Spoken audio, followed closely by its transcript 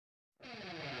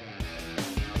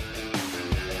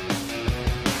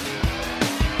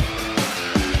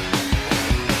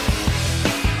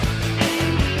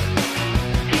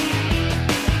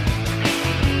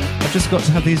got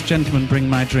to have these gentlemen bring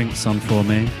my drinks on for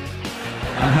me.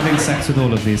 I'm having sex with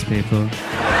all of these people.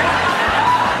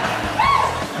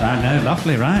 I know,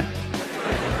 lovely, right?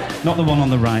 Not the one on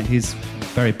the right, he's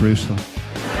very brutal.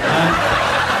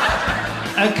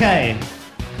 Okay.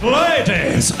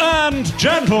 Ladies and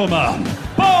gentlemen,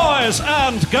 boys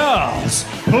and girls,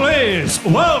 please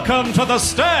welcome to the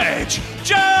stage,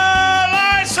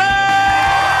 Lycett!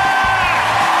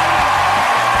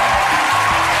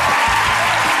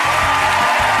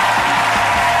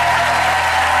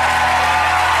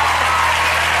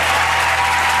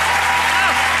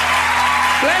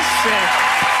 Bless you.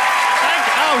 Thank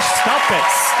you. Oh, stop it.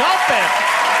 Stop it.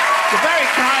 You're very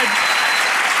kind.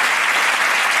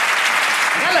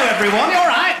 Hello, everyone. You all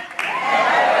right?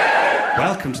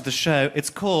 Welcome to the show.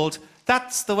 It's called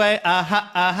That's the Way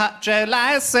Joe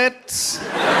Lycett.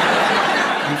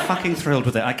 I'm fucking thrilled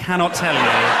with it. I cannot tell you.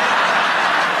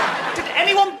 Did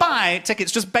anyone buy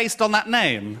tickets just based on that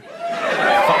name?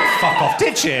 Fuck off.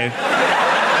 Did you?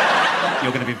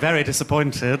 You're going to be very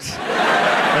disappointed.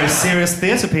 Very serious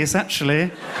theatre piece, actually.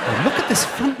 Oh, look at this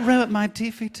front row at my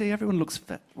DVD. Everyone looks...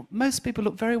 Most people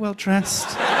look very well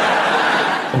dressed.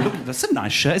 Oh, look, that's a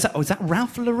nice shirt. Is that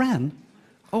Ralph Lauren?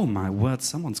 Oh, my word,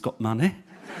 someone's got money.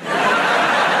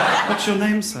 What's your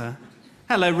name, sir?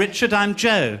 Hello, Richard, I'm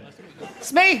Joe.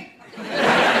 It's me.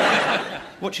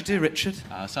 What do you do, Richard?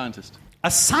 A scientist.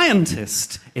 A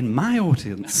scientist in my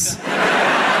audience. Oh,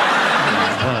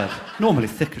 my word. Normally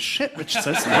thick as shit, Richard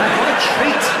says. What a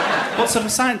treat. What sort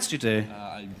of science do you do?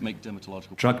 I make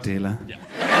dermatological... Drug dealer? Yeah.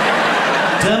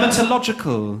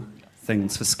 Dermatological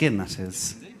things for skin, that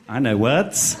is. I know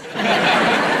words.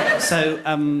 So,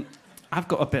 I've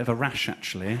got a bit of a rash,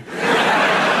 actually. So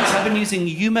I've been using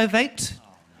Umovate.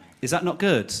 Is that not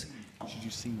good? I should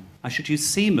use semen. I should use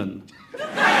semen. What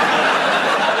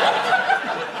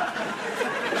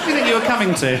do you think you were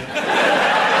coming to?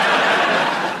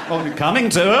 Oh, you're coming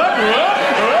to it?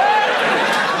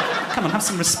 Come on, have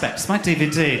some respect. It's my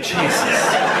DVD. Jesus.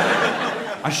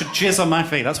 I should jizz on my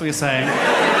feet, that's what you're saying.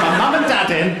 My mum and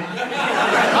dad in.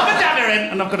 Mum and dad are in,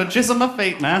 and I've got to jizz on my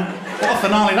feet now. What a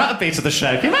finale that would be to the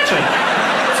show. Can you imagine?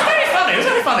 It was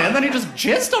very funny. And then he just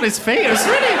jizzed on his feet. It was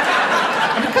really...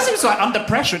 And because he was, like, under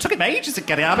pressure, it took him ages to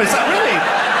get it out, but it's like, really...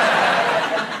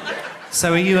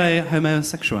 So are you a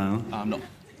homosexual? I'm not.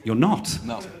 You're not?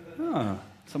 No. Oh,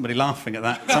 somebody laughing at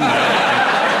that.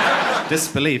 Somebody.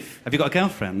 Disbelief. Have you got a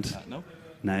girlfriend? No.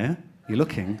 No? You're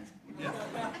looking? Yeah.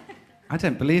 I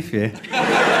don't believe you.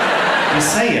 You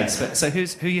say yes, but... So who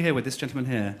are you here with, this gentleman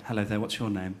here? Hello there, what's your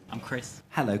name? I'm Chris.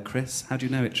 Hello, Chris. How do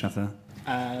you know each other?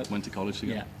 Went to college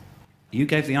together. Yeah. You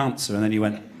gave the answer and then you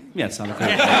went, yes, I'll agree.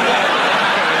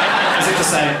 As if to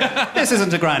say, this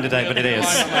isn't a grinder date, but it is.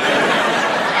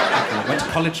 Okay, went to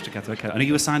college together, okay. And are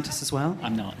you a scientist as well?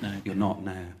 I'm not, no. You're not,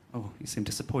 no. Oh, you seem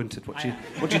disappointed. What do you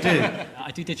do?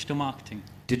 I do digital marketing.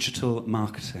 Digital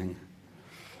marketing.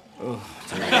 Oh,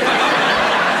 dear.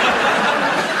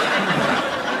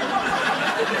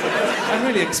 I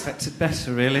really expected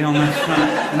better, really, on that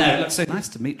front. No, look, so nice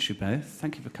to meet you both.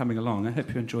 Thank you for coming along. I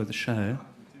hope you enjoy the show.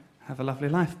 Have a lovely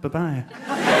life. Bye-bye.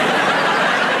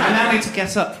 I now need to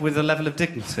get up with a level of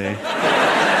dignity.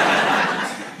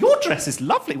 Your dress is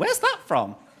lovely. Where's that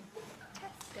from?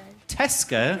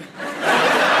 Tesco.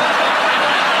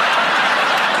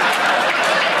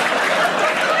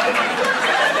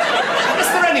 Is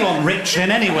there anyone rich in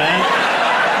anywhere?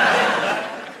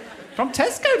 From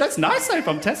Tesco? That's nice, though,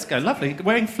 from Tesco. Lovely.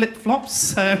 Wearing flip-flops,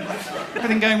 so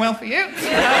everything going well for you?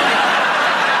 Really?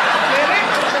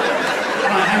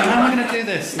 Right, hang on, how am I going to do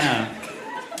this now?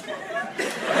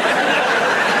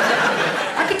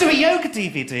 I could do a yoga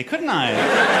DVD, couldn't I?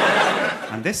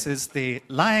 And this is the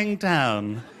lying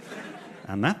down.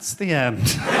 And that's the end.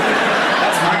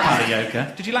 That's my kind of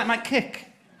yoga. Did you like my kick?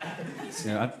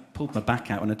 So, I pulled my back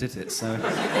out when I did it, so...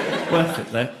 Worth it,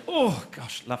 though. Oh,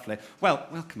 gosh, lovely. Well,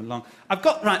 welcome along.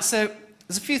 Right, so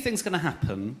there's a few things going to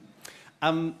happen.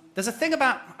 There's a thing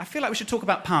about... I feel like we should talk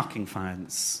about parking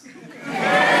fines.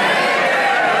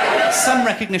 Some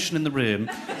recognition in the room.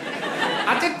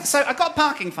 I got a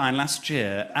parking fine last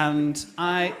year, and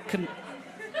I can...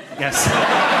 Yes.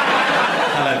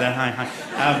 Hello there,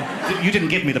 hi. You didn't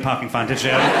give me the parking fine, did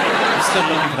you? I'm still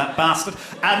looking for that bastard.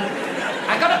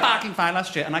 I got a parking fine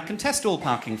last year, and I contest all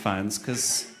parking fines,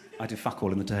 because I do fuck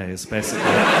all in the days, basically.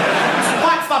 It's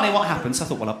quite funny what happened, so I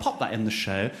thought, well, I'll pop that in the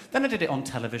show. Then I did it on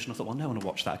television. I thought, well, no one will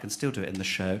watch that. I can still do it in the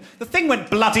show. The thing went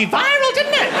bloody viral,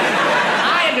 didn't it?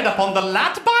 I ended up on the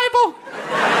Lad Bible.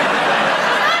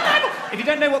 If you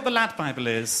don't know what the Lad Bible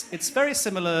is, it's very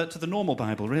similar to the normal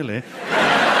Bible, really.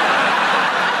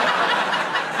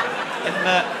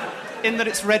 in that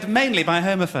it's read mainly by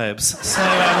homophobes. So, the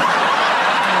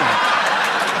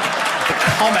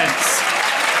comments.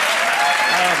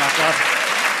 Oh, my God.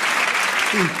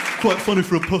 Quite funny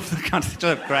for a puff.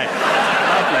 Great.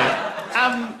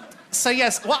 Lovely. So,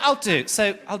 yes, what I'll do...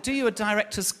 So, I'll do you a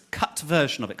director's cut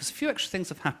version of it, because a few extra things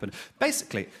have happened.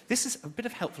 Basically, this is a bit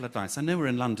of helpful advice. I know we're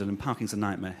in London and parking's a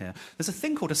nightmare here. There's a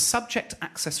thing called a subject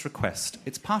access request.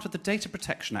 It's part of the Data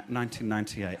Protection Act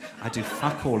 1998. I do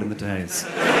fuck all in the days.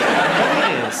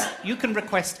 What it is, you can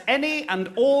request any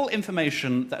and all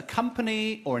information that a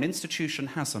company or an institution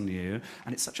has on you,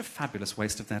 and it's such a fabulous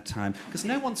waste of their time, because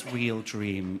no one's real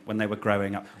dream when they were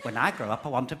growing up, when I grow up, I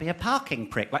want to be a parking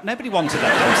prick. Like, nobody wanted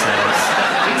that themselves.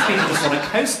 These people just want to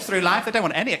coast through life. They don't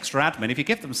want any extra admin. If you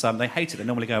give them some, they hate it. They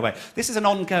normally go away. This is an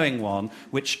ongoing one,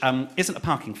 which isn't a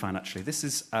parking fine, actually. This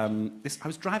is... I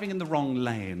was driving in the wrong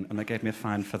lane, and they gave me a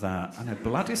fine for that. I know,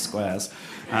 bloody squares.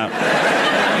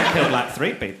 You killed like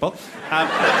 3 people.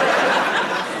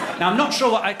 Now, I'm not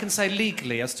sure what I can say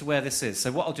legally as to where this is.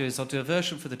 So what I'll do is I'll do a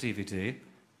version for the DVD.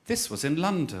 This was in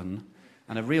London.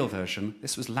 And a real version,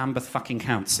 this was Lambeth fucking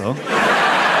Council.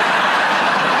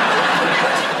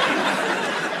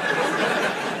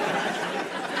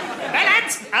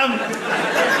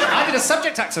 I did a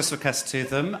subject access request to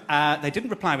them. They didn't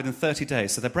reply within 30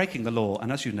 days, so they're breaking the law.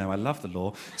 And as you know, I love the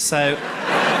law. So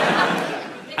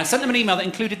I sent them an email that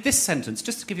included this sentence,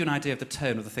 just to give you an idea of the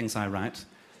tone of the things I write.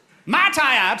 Might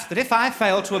I add that if I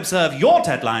fail to observe your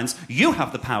deadlines, you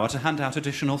have the power to hand out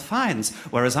additional fines,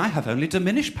 whereas I have only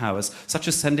diminished powers, such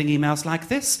as sending emails like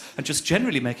this and just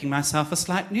generally making myself a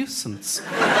slight nuisance.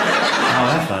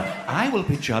 However, I will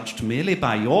be judged merely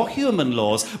by your human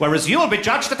laws, whereas you will be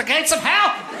judged at the gates of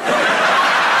hell!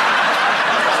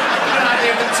 An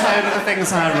idea of the tone of the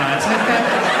things I write,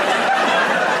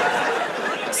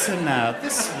 okay? So now,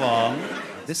 this one...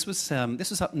 This was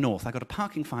up north. I got a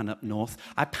parking fine up north.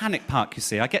 I panic park, you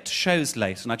see. I get to shows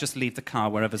late and I just leave the car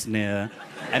wherever's near.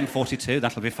 M42,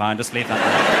 that'll be fine. Just leave that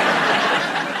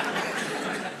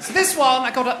there. So this one,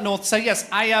 I got up north. So, yes,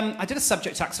 I did a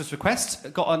subject access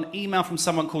request. Got an email from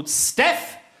someone called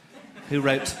Steph, who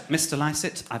wrote, Mr.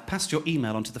 Lycett, I've passed your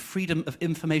email onto the Freedom of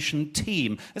Information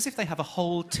team, as if they have a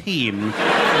whole team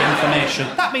for information.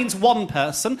 That means one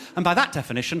person, and by that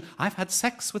definition, I've had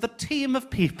sex with a team of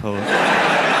people.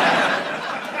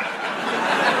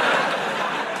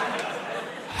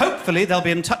 Hopefully, they'll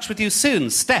be in touch with you soon.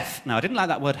 Steph. Now, I didn't like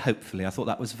that word hopefully. I thought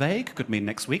that was vague. Could mean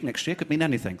next week, next year, could mean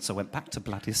anything. So I went back to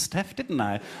bloody Steph, didn't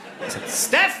I? I said,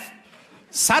 Steph,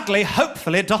 sadly,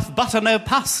 hopefully, doth butter no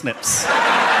parsnips.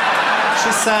 Which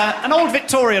is an old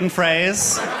Victorian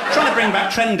phrase. Trying to bring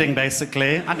back trending,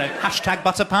 basically. I don't know, hashtag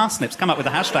butter parsnips. Come up with a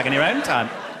hashtag in your own time.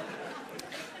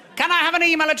 Can I have an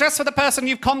email address for the person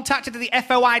you've contacted at the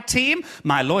FOI team?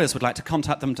 My lawyers would like to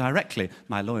contact them directly.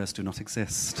 My lawyers do not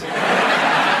exist.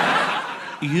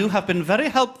 You have been very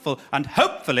helpful, and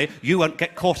hopefully you won't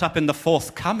get caught up in the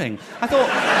forthcoming. I thought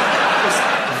it was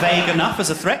vague enough as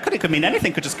a threat. It could mean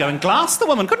anything. Could just go and glass the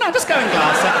woman, couldn't I? Just go and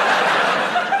glass her.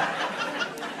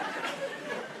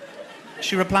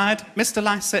 She replied, Mr.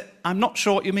 Lycett, I'm not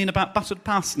sure what you mean about buttered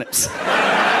parsnips.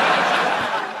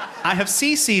 I have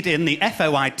CC'd in the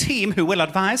FOI team who will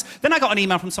advise. Then I got an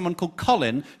email from someone called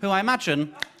Colin, who I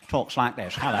imagine talks like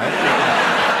this. Hello.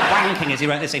 Wanking as he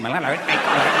wrote this email. Hello.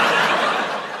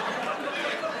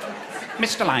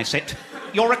 Mr. Lycett,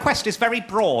 your request is very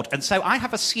broad, and so I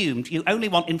have assumed you only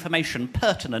want information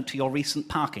pertinent to your recent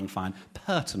parking fine.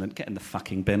 Pertinent? Get in the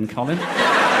fucking bin, Colin.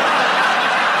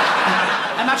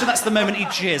 Imagine that's the moment he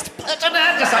jizzed.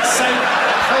 Pertinent! Just like so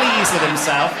pleased with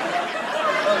himself.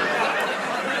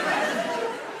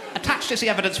 Attached is the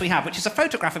evidence we have, which is a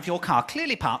photograph of your car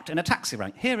clearly parked in a taxi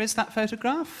rank. Here is that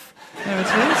photograph. There it is.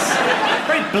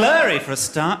 Very blurry for a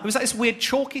start. It was like this weird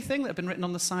chalky thing that had been written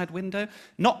on the side window.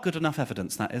 Not good enough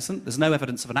evidence, that isn't. There's no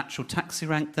evidence of an actual taxi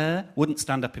rank there. Wouldn't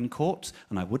stand up in court,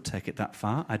 and I would take it that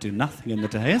far. I do nothing in the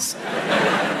days.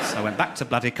 So I went back to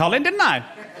bloody Colin, didn't I? I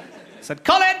said,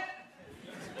 Colin!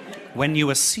 When you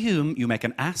assume, you make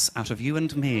an ass out of you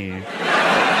and me.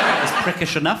 Is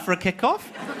prickish enough for a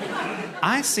kick-off?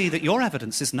 I see that your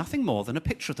evidence is nothing more than a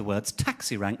picture of the words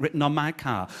taxi rank written on my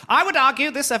car. I would argue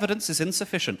this evidence is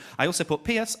insufficient. I also put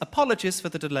P.S. Apologies for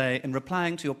the delay in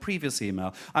replying to your previous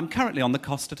email. I'm currently on the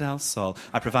Costa del Sol.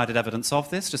 I provided evidence of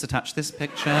this. Just attach this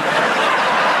picture.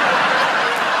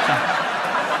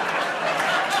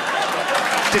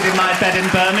 Did in my bed in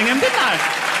Birmingham, didn't I?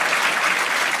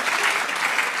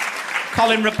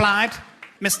 Colin replied,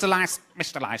 Mr.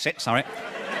 Lycett, sorry.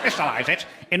 Mr. Lycett,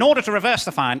 in order to reverse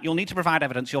the fine, you'll need to provide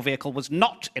evidence your vehicle was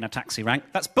not in a taxi rank.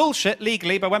 That's bullshit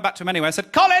legally, but I went back to him anyway. I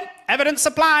said, Colin, evidence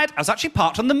supplied. I was actually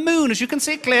parked on the moon, as you can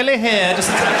see clearly here, just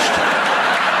attached.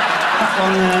 That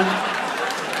one there.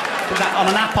 Put that on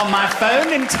an app on my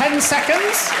phone in 10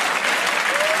 seconds.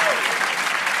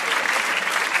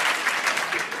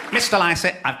 Mr.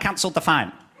 Lycett, I've cancelled the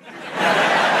fine.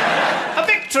 A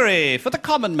victory for the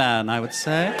common man, I would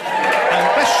say.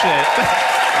 Bless you.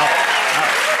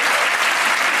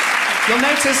 You'll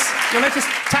notice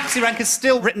taxi rank is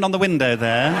still written on the window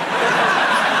there.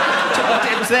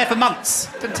 It was there for months.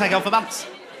 Didn't take off for months.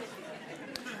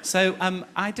 So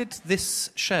I did this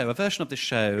show, a version of this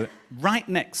show, right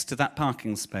next to that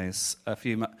parking space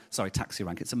sorry, taxi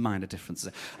rank, it's a minor difference.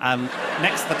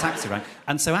 Next to the taxi rank.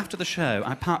 And so after the show,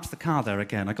 I parked the car there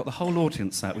again. I got the whole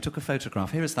audience out. We took a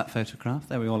photograph. Here is that photograph.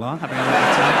 There we all are, having a lovely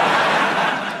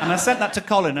time. And I sent that to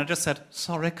Colin. I just said,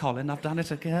 sorry, Colin, I've done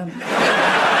it again.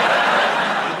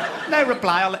 No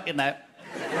reply, I'll let you know.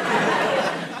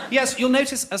 Yes, you'll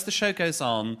notice as the show goes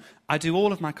on, I do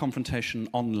all of my confrontation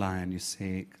online, you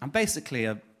see. I'm basically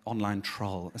an online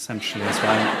troll, essentially, as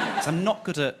well. So I'm not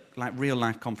good at, like,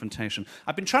 real-life confrontation.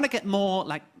 I've been trying to get more,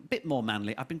 like, a bit more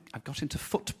manly. I've got into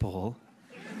football.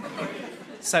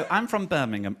 So I'm from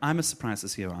Birmingham. I'm as surprised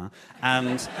as you are.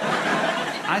 And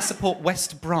I support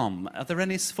West Brom. Are there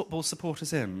any football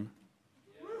supporters in?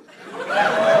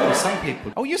 Oh, some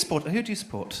people. Oh, you support... Who do you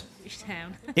support? Ipswich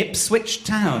Town. Ipswich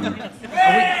Town.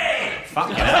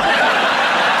 Fuck it.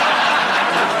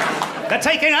 They're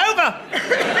taking over!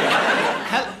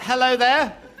 Hello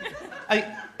there.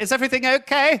 Is everything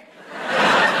okay?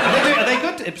 Are they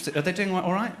good? Are they doing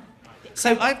all right?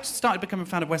 So I've started becoming a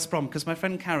fan of West Brom because my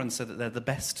friend Karen said that they're the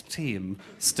best team,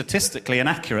 statistically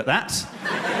inaccurate, that.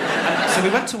 So we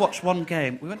went to watch one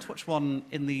game. We went to watch one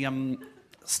in the...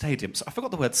 stadium. So I forgot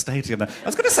the word stadium there. I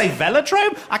was going to say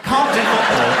velodrome. I can't do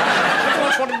football. I went to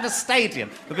watch one in the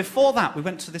stadium. But before that, we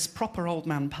went to this proper old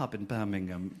man pub in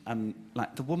Birmingham, and,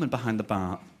 like, the woman behind the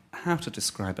bar, how to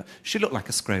describe her? She looked like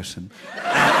a scrotum.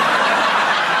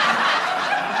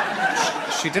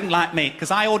 She didn't like me,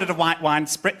 because I ordered a white wine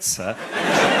spritzer.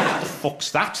 What the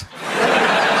fuck's that?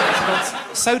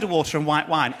 Soda water and white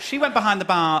wine. She went behind the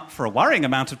bar for a worrying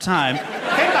amount of time,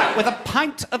 came back with a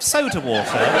pint of soda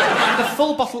water and a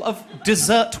full bottle of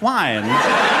dessert wine.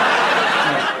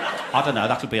 I don't know,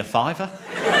 that'll be a £5.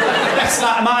 Best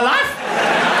night of my life.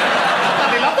 I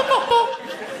bloody love the football.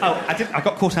 Oh, I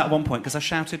got caught out at one point because I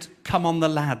shouted, "Come on the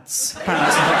lads." Apparently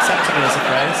that's not acceptable as a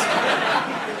phrase.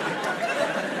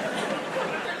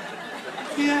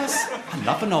 Yes. I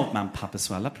love an old man pub as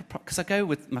well, because I go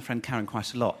with my friend Karen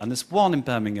quite a lot, and there's one in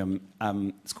Birmingham,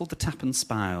 it's called the Tap and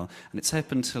Spile, and it's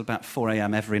open until about 4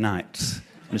 a.m. every night.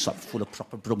 And it's like full of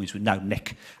proper brummies with no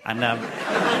neck. And I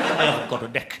haven't got a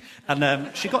neck. And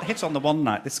she got hit on the one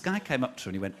night. This guy came up to her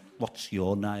and he went, "What's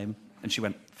your name?" And she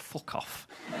went, "Fuck off."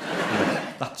 He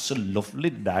went, "That's a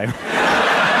lovely name."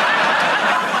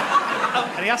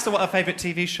 And he asked her what her favourite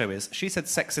TV show is. She said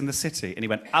Sex in the City. And he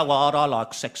went, "Oh, well, I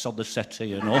like Sex on the City,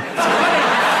 you know."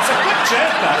 It's a good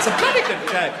joke, that. It's a bloody good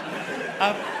joke.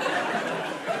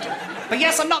 But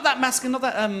yes, I'm not that masculine,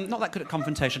 not that good at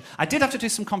confrontation. I did have to do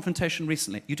some confrontation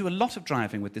recently. You do a lot of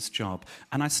driving with this job.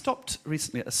 And I stopped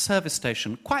recently at a service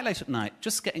station, quite late at night,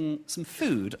 just getting some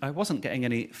food. I wasn't getting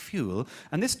any fuel.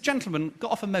 And this gentleman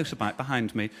got off a motorbike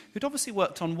behind me, who'd obviously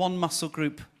worked on one muscle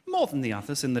group more than the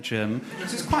others in the gym. So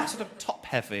he's quite sort of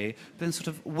top-heavy, but then sort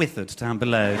of withered down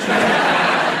below.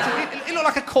 He looked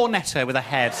like a cornetto with a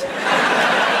head.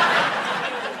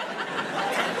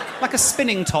 Like a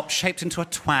spinning top shaped into a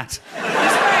twat.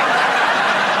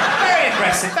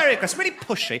 Very aggressive, really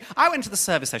pushy. I went to the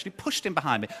service station, he pushed in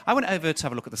behind me. I went over to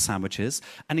have a look at the sandwiches,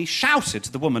 and he shouted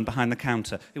to the woman behind the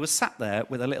counter, who was sat there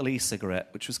with a little e-cigarette,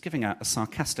 which was giving out a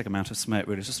sarcastic amount of smoke,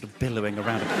 really, just sort of billowing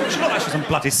around her. She looked like she was on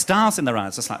bloody stars in her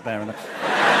eyes, just like there. And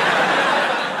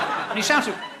he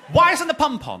shouted, "Why isn't the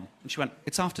pump on?" And she went,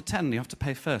 "It's after 10, and you have to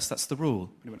pay first, that's the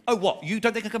rule." And he went, "Oh, what, you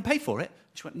don't think I can pay for it?"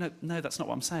 And she went, no, that's not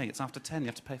what I'm saying. It's after 10, you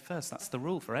have to pay first, that's the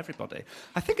rule for everybody.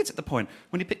 I think it's at the point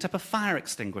when he picked up a fire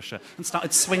extinguisher and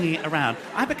started swinging it around.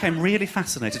 I became really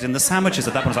fascinated in the sandwiches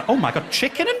at that point. I was like, "Oh my God,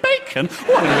 chicken and bacon?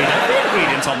 Oh, I'm going to read the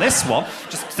ingredients on this one."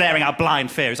 Just staring out blind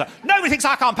fear. He's like, "Nobody thinks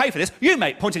I can't pay for this. You,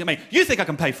 mate," pointing at me, "you think I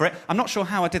can pay for it." I'm not sure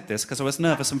how I did this, because I was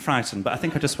nervous and frightened, but I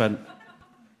think I just went...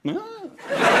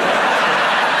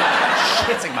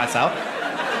 shitting myself.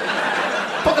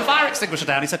 Put the fire extinguisher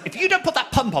down. He said, "If you don't put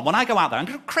that pump on when I go out there, I'm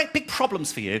going to create big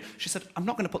problems for you." She said, "I'm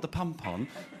not going to put the pump on."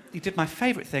 He did my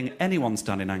favourite thing anyone's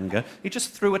done in anger. He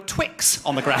just threw a Twix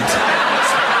on the ground.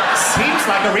 Seems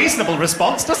like a reasonable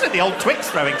response, doesn't it? The old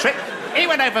Twix throwing trick. He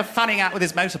went over funning out with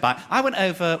his motorbike. I went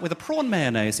over with a prawn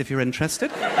mayonnaise, if you're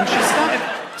interested. And she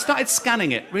started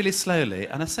scanning it really slowly.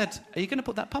 And I said, are you going to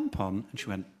put that pump on? And she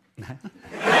went, no. I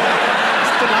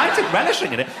was delighted,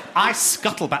 relishing in it. I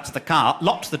scuttled back to the car,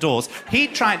 locked the doors. He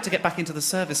tried to get back into the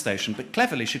service station, but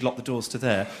cleverly she'd locked the doors to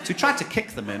there. So he tried to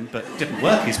kick them in, but it didn't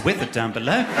work. He's withered down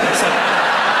below. So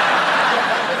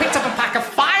picked up a pack of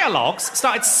fire logs,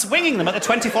 started swinging them at the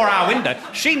 24-hour window.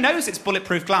 She knows it's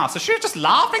bulletproof glass, so she was just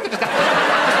laughing. Just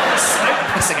smoke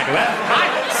pissing everywhere.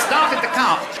 I started the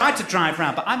car, tried to drive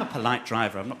round, but I'm a polite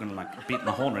driver. I'm not going to, like, beat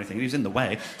my horn or anything. He was in the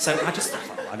way. So I just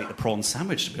thought, well, I'll eat the prawn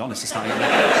sandwich, to be honest. It's not even...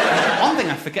 One thing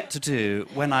I forget to do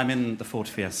when I'm in the Ford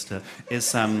Fiesta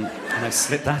is... and I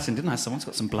slipped that in, didn't I? Someone's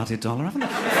got some bloody dollar, haven't they?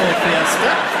 Ford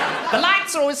Fiesta. The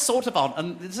lights are always sort of on,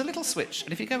 and there's a little switch,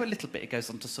 and if you go a little bit, it goes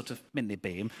on to sort of mini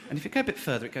beam, and if you go a bit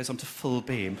further, it goes on to full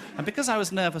beam. And because I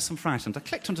was nervous and frightened, I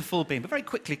clicked onto full beam, but very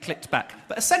quickly clicked back,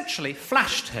 but essentially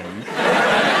flashed him.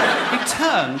 He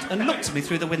turned and looked at me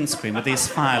through the windscreen with these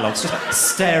fire logs, just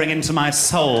staring into my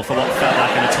soul for what felt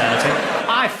like an eternity.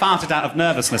 I farted out of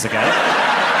nervousness again.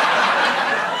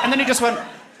 And then he just went,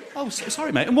 oh,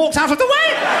 sorry, mate, and walked out of the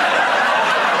way!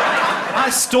 I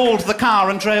stalled the car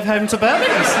and drove home to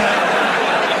Birmingham.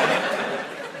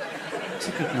 It's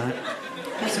a good night.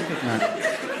 It's a good night.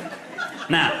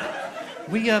 Now,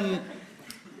 we,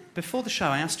 before the show,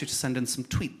 I asked you to send in some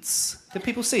tweets. Did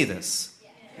people see this?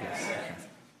 Yes. Okay.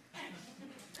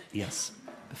 Yes.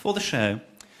 Before the show,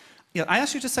 yeah, I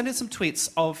asked you to send in some tweets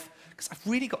of... Because I've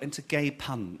really got into gay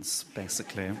puns,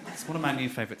 basically. It's one of my new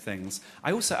favourite things.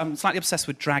 I'm slightly obsessed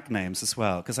with drag names as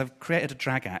well, because I've created a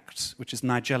drag act, which is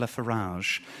Nigella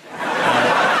Farage.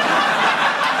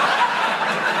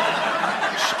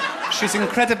 She's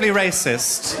incredibly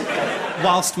racist,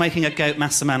 whilst making a goat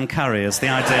massaman curry is the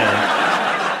idea.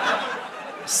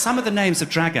 Some of the names of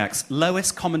drag acts,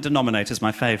 lowest common denominator is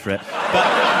my favourite.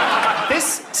 But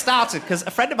this started because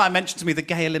a friend of mine mentioned to me the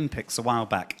Gay Olympics a while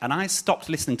back, and I stopped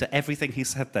listening to everything he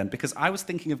said then because I was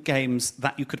thinking of games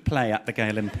that you could play at the Gay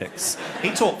Olympics.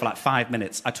 He talked for like 5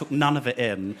 minutes. I took none of it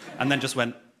in and then just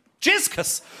went,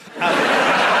 Jizkus!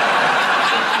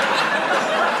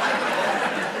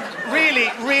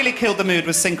 Really killed the mood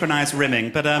with synchronised rimming,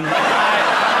 but it's a good one.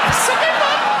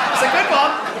 It's a good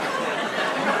one.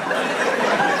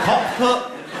 Hot put.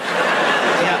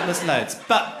 Yeah, there's loads.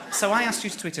 But so I asked you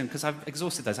to tweet in because I've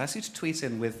exhausted those. I asked you to tweet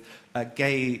in with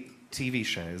gay TV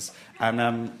shows,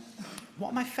 and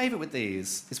what my favourite with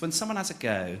these is when someone has a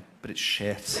go, but it's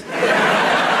shit. You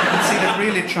can see they've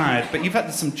really tried, but you've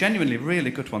had some genuinely really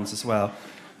good ones as well.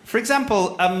 For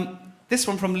example, this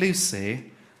one from Lucy.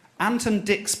 Anton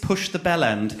Dick's Push the Bell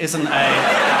End isn't it's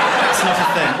not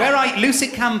a thing. Where are you? Lucy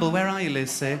Campbell, where are you,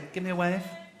 Lucy? Give me a wave.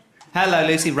 Hello,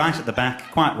 Lucy, right at the back,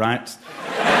 quite right.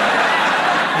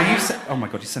 Oh my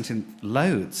God, you sent in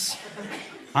loads.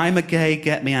 I'm a gay,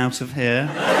 get me out of here.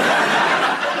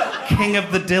 King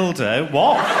of the dildo,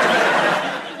 what?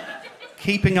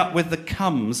 Keeping up with the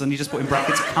cums, and you just put in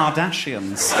brackets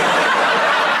Kardashians.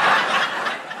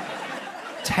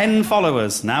 10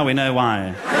 followers, now we know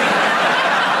why.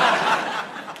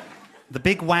 The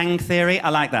Big Wang Theory, I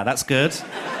like that, that's good.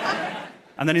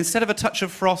 And then instead of a touch of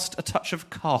frost, a touch of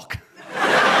cock.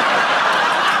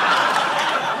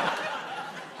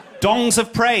 Dongs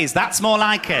of praise, that's more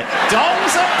like it.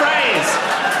 Dongs of praise!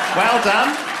 Well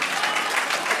done.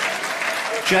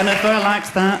 Jennifer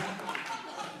liked that.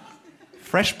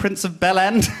 Fresh Prince of Bel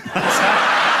End.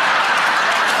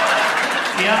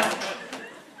 Yeah.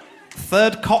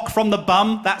 Third cock from the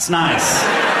bum, that's nice.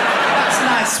 That's a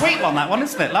nice, sweet one, that one,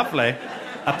 isn't it? Lovely.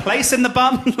 A place in the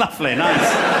bum, lovely,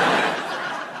 nice.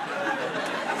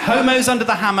 Homos under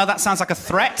the hammer, that sounds like a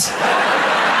threat.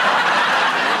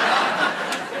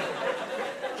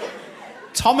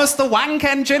 Thomas the Wank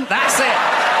Engine, that's it.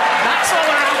 That's what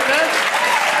we're after.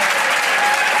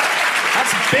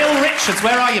 That's Bill Richards.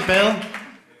 Where are you, Bill?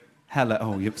 Hello.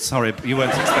 Oh, sorry, you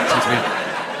weren't expecting to be...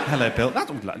 Hello, Bill.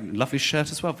 That's a lovely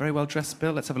shirt as well. Very well dressed,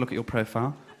 Bill. Let's have a look at your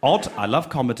profile. Odd. I love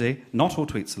comedy. Not all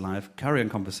tweets alive. Carry on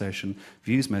conversation.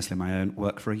 Views mostly my own.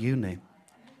 Work for a uni.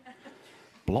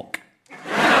 Block.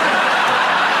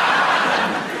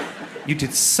 You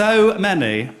did so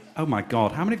many. Oh, my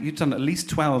God. How many have you done? At least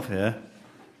 12 here.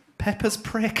 Pepper's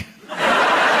prick.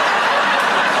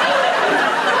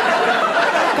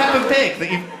 Peppa Pig,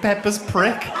 that you Pepper's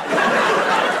prick.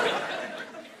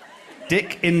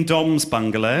 Dick in Dom's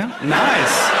bungalow.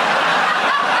 Nice.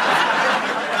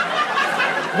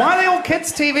 Why are they all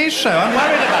kids' TV show? I'm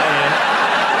worried about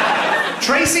you.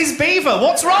 Tracy's Beaver,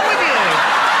 what's wrong with you?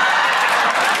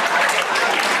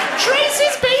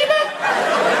 Tracy's Beaver?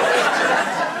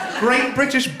 Great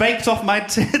British baked off my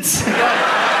tits.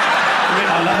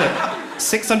 I love it.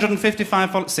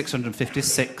 655 followers.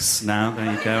 656 now.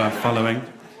 There you go.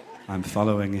 I'm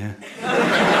following you.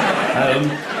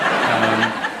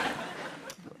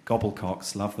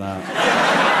 Gobblecocks. Love that.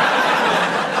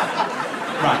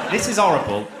 Right. This is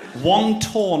horrible. One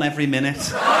torn every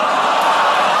minute.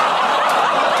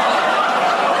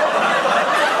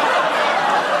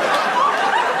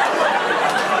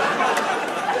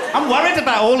 I'm worried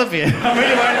about all of you. I'm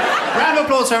really worried. Round of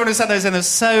applause for everyone who sent those in. They're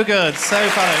so good, so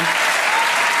funny.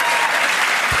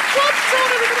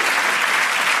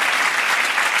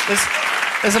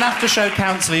 There's an after-show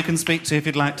counsellor you can speak to if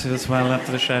you'd like to as well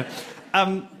after the show.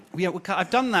 I've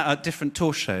done that at different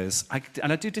tour shows,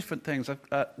 and I do different things.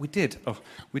 We did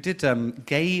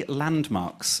gay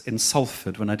landmarks in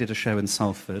Salford when I did a show in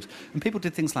Salford, and people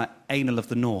did things like Anal of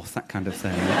the North, that kind of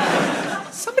thing.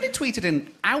 Somebody tweeted in,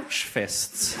 ouch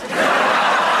fists. It's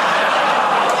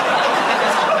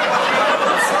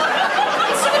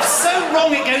sort of so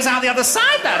wrong it goes out the other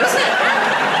side, that, doesn't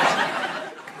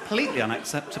it? Completely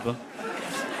unacceptable.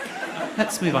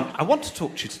 Let's move on. I want to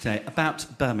talk to you today about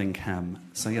Birmingham.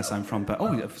 So, yes, I'm from...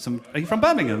 are you from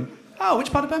Birmingham? Oh,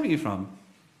 which part of Birmingham are you from?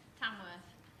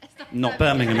 Tamworth. Not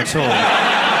Birmingham at all.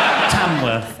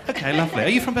 Tamworth. OK, lovely. Are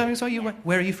you from Birmingham as well?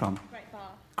 Where are you from?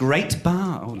 Great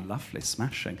Bar. Oh, lovely,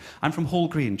 smashing. I'm from Hall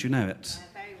Green. Do you know it?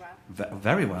 Very well.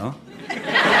 Very well.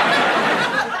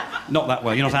 Not that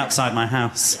well. You're not outside my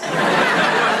house.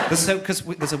 Because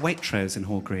there's a Waitrose in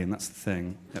Hall Green. That's the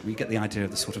thing. That we get the idea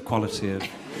of the sort of quality of.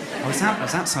 I was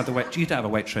outside the Waitrose. You don't have a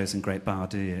Waitrose in Great Bar,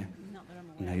 do you? Not that I'm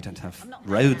aware. No, you don't have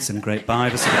roads in Great Bar.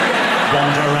 You just sort of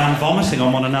wander around vomiting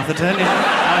on one another, don't you?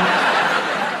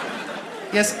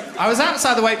 Yes, I was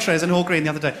outside the Waitrose in Hall Green the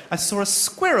other day. I saw a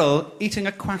squirrel eating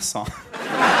a croissant.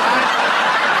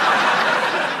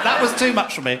 That was too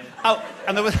much for me. Oh,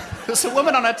 and there was a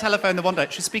woman on her telephone the one day.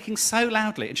 She's speaking so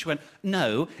loudly, and she went,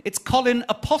 "No, it's Colin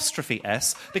apostrophe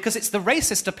S because it's the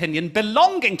racist opinion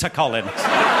belonging to Colin."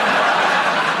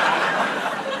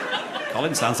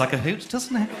 Colin sounds like a hoot,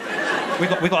 doesn't he? We've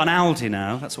got an Aldi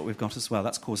now. That's what we've got as well.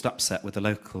 That's caused upset with the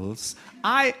locals.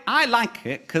 I like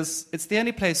it because it's the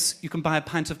only place you can buy a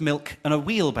pint of milk and a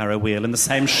wheelbarrow wheel in the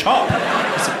same shop.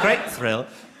 It's a great thrill.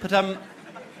 But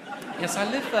yes, I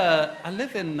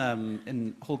live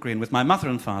in Hall Green with my mother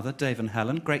and father, Dave and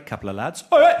Helen. Great couple of lads.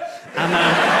 All right. And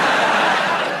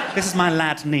this is my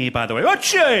lad knee, by the way.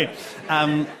 Watchie.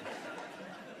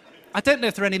 I don't know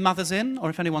if there are any mothers in or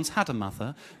if anyone's had a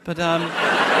mother, but.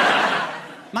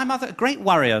 My mother, a great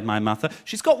worrier, my mother.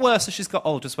 She's got worse as she's got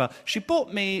older as well. She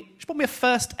bought me a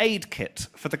first aid kit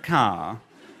for the car.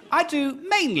 I do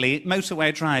mainly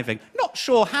motorway driving. Not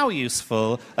sure how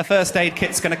useful a first aid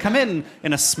kit's going to come in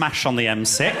a smash on the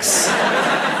M6.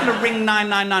 I'm going to ring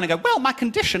 999 and go, well, my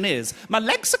condition is my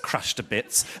legs are crushed to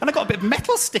bits and I've got a bit of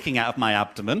metal sticking out of my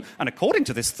abdomen and according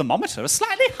to this thermometer, a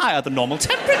slightly higher than normal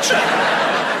temperature.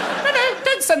 No,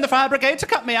 don't send the fire brigade to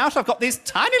cut me out. I've got these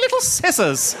tiny little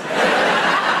scissors.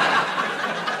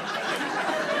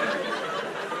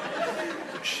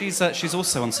 She's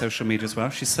also on social media as well.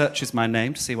 She searches my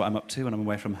name to see what I'm up to when I'm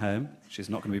away from home. She's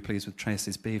not going to be pleased with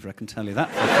Tracy's beaver, I can tell you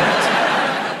that for a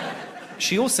fact.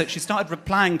 She started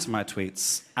replying to my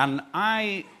tweets, and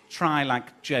I try,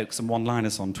 jokes and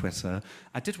one-liners on Twitter.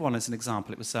 I did one as an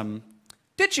example. It was,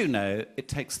 did you know it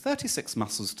takes 36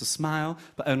 muscles to smile,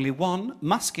 but only one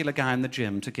muscular guy in the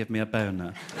gym to give me a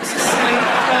boner? It's a silly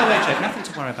throwaway joke, nothing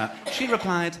to worry about. She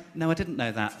replied, no, I didn't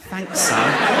know that. Thanks,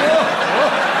 son.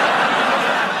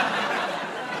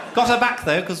 Got her back,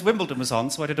 though, because Wimbledon was on,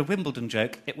 so I did a Wimbledon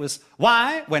joke. It was,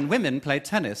 why, when women play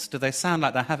tennis, do they sound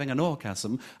like they're having an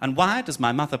orgasm? And why does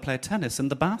my mother play tennis in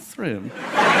the bathroom?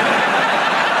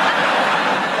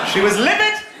 She was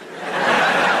livid!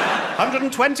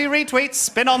 120 retweets.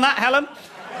 Spin on that, Helen.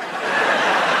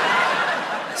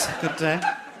 It's a good day.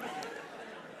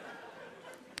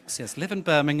 So, yes, live in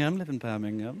Birmingham.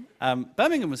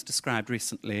 Birmingham was described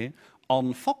recently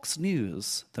on Fox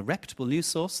News, the reputable news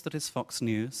source that is Fox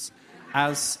News,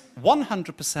 as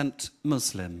 100%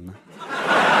 Muslim.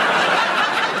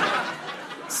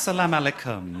 Salam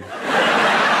alaikum.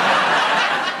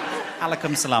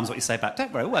 Alaikum salam is what you say back.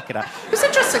 Don't worry, we'll work it out. It's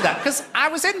interesting that, because I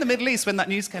was in the Middle East when that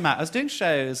news came out. I was doing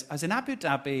shows. I was in Abu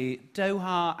Dhabi,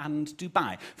 Doha, and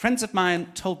Dubai. Friends of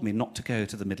mine told me not to go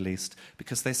to the Middle East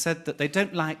because they said that they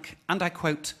don't like, and I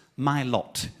quote, my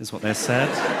lot, is what they said.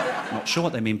 Not sure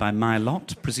what they mean by my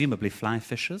lot, presumably fly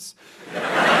fishers.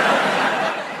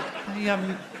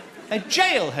 They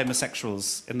jail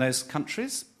homosexuals in those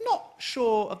countries. Not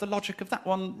sure of the logic of that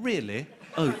one, really.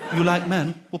 Oh, you like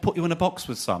men? We'll put you in a box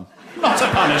with some. Not a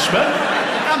punishment.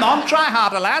 Come on, try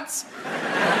harder, lads.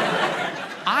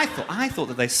 I thought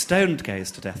that they stoned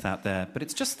gays to death out there, but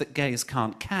it's just that gays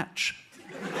can't catch.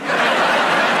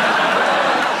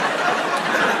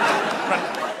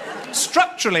 Right.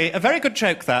 Structurally, a very good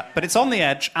joke, that, but it's on the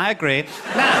edge. I agree.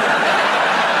 Now...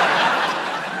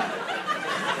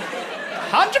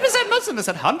 100% Muslim. I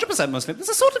said 100% Muslim. There's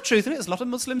a sort of truth in it. There's a lot of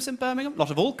Muslims in Birmingham, a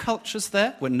lot of all cultures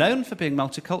there. We're known for being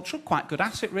multicultural, quite good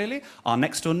at it, really. Our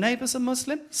next-door neighbour's a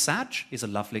Muslim. Saj, he's a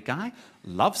lovely guy.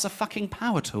 Loves a fucking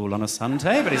power tool on a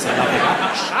Sunday, but he's a lovely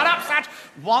guy. Oh, shut up, Saj!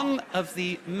 One of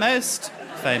the most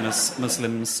famous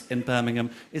Muslims in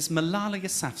Birmingham is Malala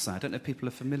Yousafzai. I don't know if people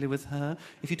are familiar with her.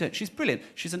 If you don't, she's brilliant.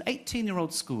 She's an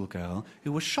 18-year-old schoolgirl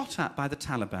who was shot at by the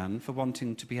Taliban for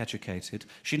wanting to be educated.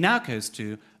 She now goes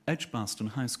to Edgbaston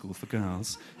High School for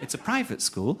Girls. It's a private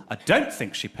school. I don't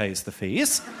think she pays the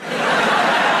fees.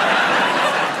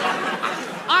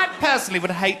 I personally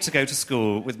would hate to go to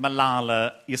school with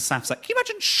Malala Yousafzai. Can you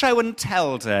imagine show and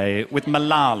tell day with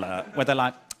Malala, where they're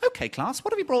like, OK, class,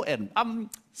 what have you brought in?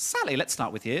 Sally, let's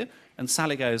start with you. And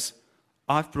Sally goes,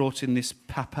 I've brought in this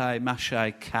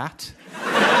papier-mâché cat.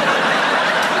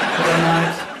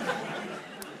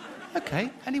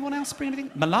 OK, anyone else bring anything?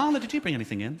 Malala, did you bring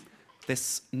anything in?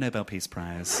 This Nobel Peace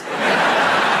Prize.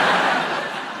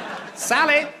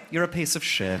 Sally, you're a piece of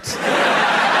shit.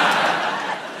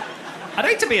 I'd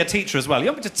hate to be a teacher as well. You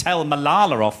want me to tell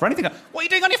Malala off for anything? What are you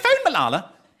doing on your phone, Malala?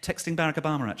 Texting Barack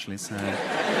Obama, actually, so...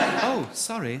 Oh,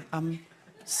 sorry.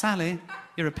 Sally,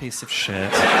 you're a piece of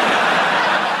shit.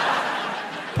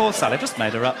 Poor Sally, just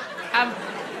made her up.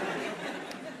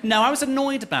 No, I was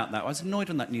annoyed about that. I was annoyed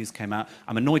when that news came out.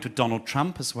 I'm annoyed with Donald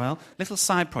Trump as well. Little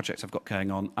side project I've got going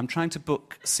on. I'm trying to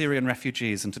book Syrian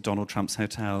refugees into Donald Trump's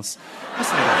hotels. What's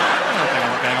going on?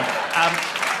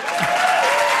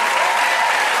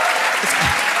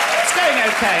 It's going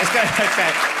okay. It's going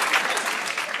okay.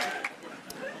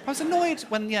 I was annoyed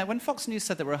when Fox News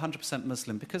said that we're 100%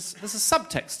 Muslim, because there's a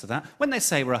subtext to that. When they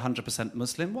say we're 100%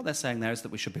 Muslim, what they're saying there is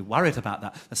that we should be worried about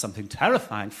that. There's something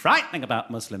terrifying, frightening about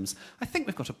Muslims. I think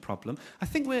we've got a problem. I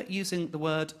think we're using the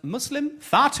word Muslim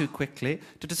far too quickly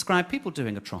to describe people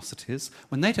doing atrocities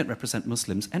when they don't represent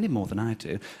Muslims any more than I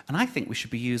do. And I think we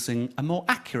should be using a more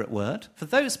accurate word for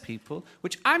those people,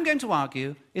 which I'm going to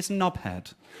argue is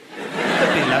knobhead.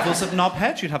 There'd be levels of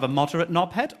knobhead. You'd have a moderate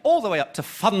knobhead, all the way up to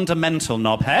fundamental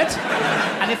knobhead.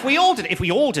 And if we all did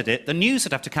it, the news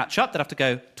would have to catch up. They'd have to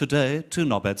go, today, 2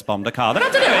 knobheads bombed a car. They'd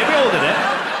have to do it if we all did it.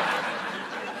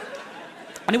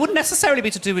 And it wouldn't necessarily be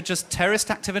to do with just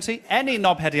terrorist activity. Any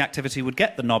knobheady activity would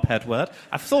get the knobhead word.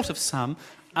 I've thought of some.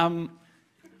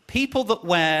 People that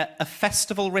wear a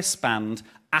festival wristband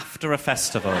after a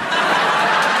festival.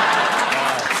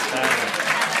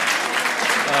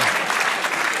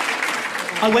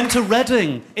 I went to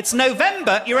Reading. It's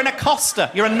November, you're in a Costa,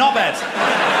 you're a knobhead.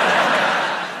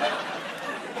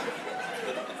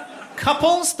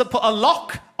 Couples that put a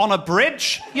lock on a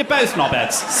bridge, you're both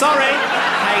knobheads. Sorry,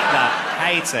 hate that,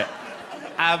 hate it.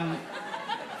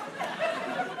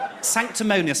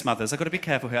 Sanctimonious mothers, I've got to be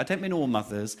careful here. I don't mean all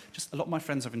mothers, just a lot of my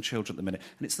friends are having children at the minute,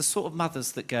 and it's the sort of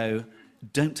mothers that go,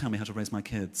 don't tell me how to raise my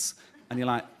kids. And you're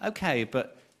like, OK,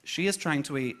 but she is trying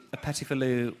to eat a petit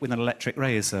filou with an electric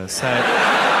razor, so...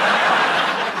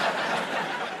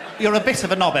 You're a bit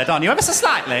of a knobhead, aren't you? Ever so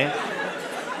slightly.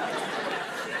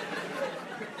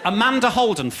 Amanda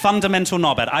Holden, fundamental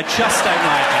knobhead. I just don't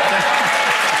like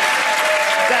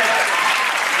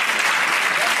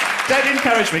it. Don't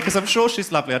encourage me, because I'm sure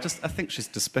she's lovely. I think she's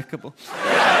despicable.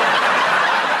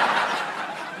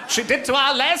 She did to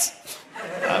our Les.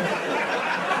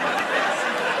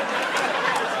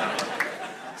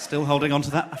 Still holding on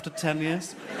to that after 10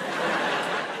 years.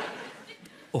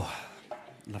 Oh,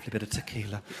 lovely bit of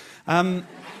tequila.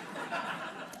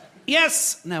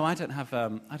 Yes, no, I don't have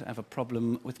a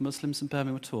problem with Muslims in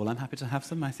Birmingham at all. I'm happy to have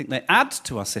them. I think they add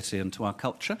to our city and to our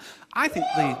culture. I think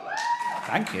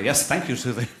Thank you. Yes, thank you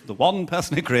to the one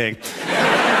person agreeing.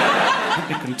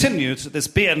 We continue to this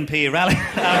BNP rally.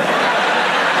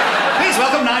 Please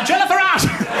welcome Nigella Farage.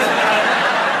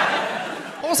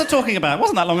 What was I talking about? It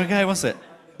wasn't that long ago, was it?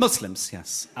 Muslims,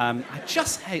 yes. I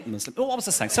just hate Muslims. Oh, what was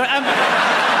I saying? Sorry,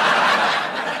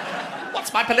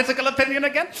 what's my political opinion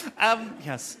again?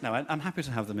 Yes, no, I'm happy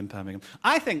to have them in Birmingham.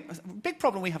 I think a big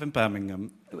problem we have in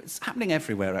Birmingham, it's happening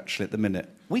everywhere, actually, at the minute.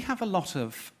 We have a lot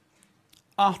of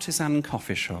artisan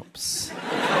coffee shops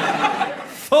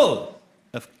full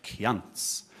of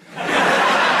cunts.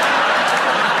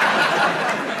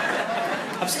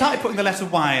 I've started putting the letter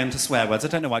Y into swear words. I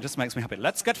don't know why, it just makes me happy.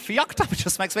 Let's get fucked up, it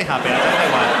just makes me happy. I don't know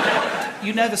why.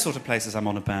 You know the sort of places I'm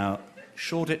on about.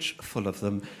 Shoreditch, full of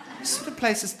them. sort of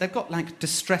places, they've got like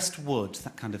distressed wood,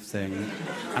 that kind of thing,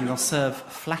 and they'll serve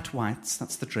flat whites,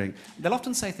 that's the drink. They'll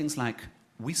often say things like,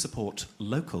 we support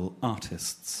local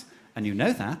artists. And you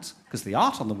know that because the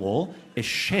art on the wall is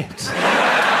shit.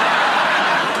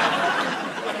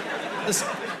 There's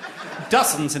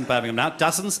dozens in Birmingham now,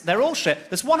 dozens. They're all shit.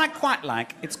 There's one I quite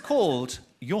like. It's called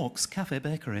York's Cafe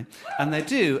Bakery. And they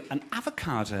do an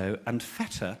avocado and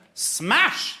feta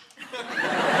smash.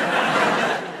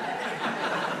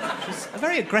 Which is a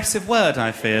very aggressive word,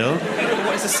 I feel.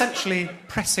 What is essentially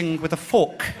pressing with a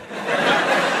fork.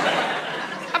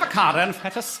 Avocado and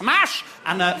feta smash!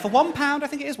 And for £1, I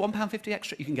think it is, £1.50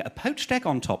 extra, you can get a poached egg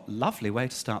on top. Lovely way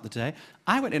to start the day.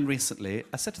 I went in recently,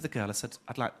 I said to the girl, I said,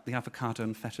 I'd like the avocado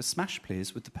and feta smash,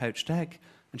 please, with the poached egg.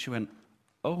 And she went,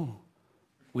 oh,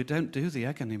 we don't do the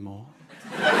egg anymore.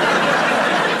 And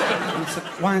I said,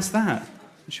 why is that?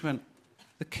 And she went,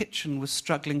 the kitchen was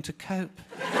struggling to cope.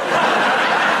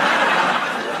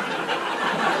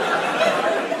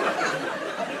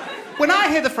 When I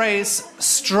hear the phrase,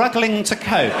 struggling to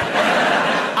cope,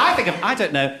 I think of, I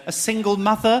don't know, a single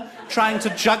mother trying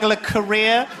to juggle a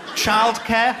career,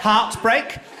 childcare,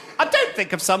 heartbreak. I don't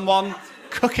think of someone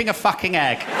cooking a fucking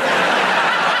egg.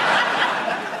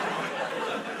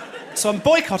 So I'm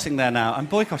boycotting there now,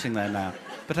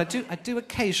 But I do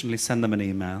occasionally send them an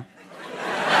email.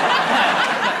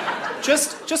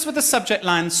 Just with the subject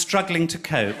line, struggling to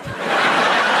cope.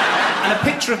 And a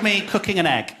picture of me cooking an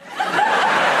egg.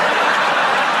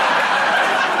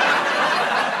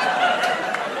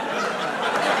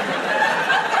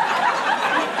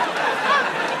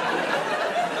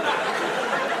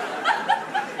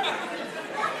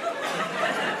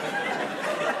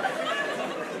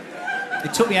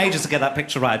 It took me ages to get that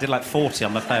picture right. I did like 40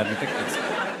 on my phone. Ridiculous.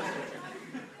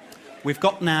 We've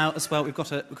got now, as well, we've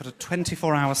got a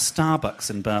 24-hour Starbucks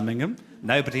in Birmingham.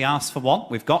 Nobody asked for one.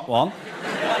 We've got one.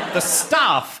 The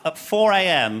staff at 4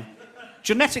 a.m,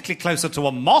 genetically closer to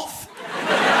a moth.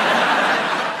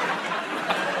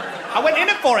 I went in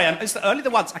at 4 a.m. It's only the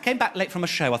once. I came back late from a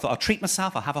show. I thought, I'll treat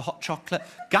myself. I'll have a hot chocolate.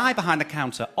 Guy behind the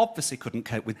counter obviously couldn't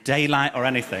cope with daylight or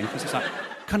anything. He was like,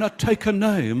 can I take a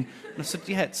name? And I said,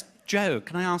 yeah, it's Joe.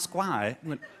 Can I ask why? He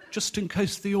went, just in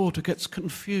case the order gets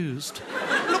confused.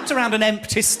 Looked around an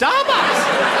empty Starbucks.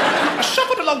 I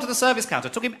shuffled along to the service counter.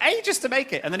 Took him ages to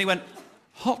make it. And then he went,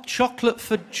 hot chocolate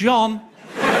for John.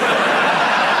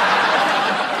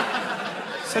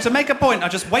 So to make a point, I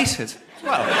just waited.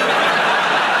 Well,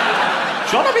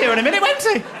 John will be here in a minute, won't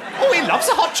he? Oh, he loves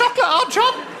a hot chocolate, our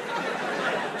John.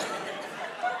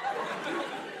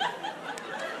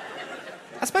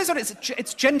 I suppose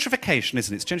it's gentrification,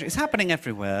 isn't it? It's happening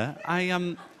everywhere.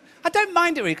 I don't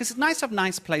mind it really, because it's nice to have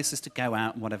nice places to go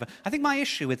out and whatever. I think my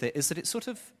issue with it is that it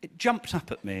jumped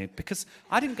up at me, because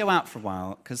I didn't go out for a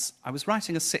while, because I was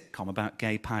writing a sitcom about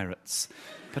gay pirates.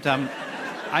 But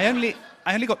I only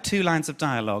got 2 lines of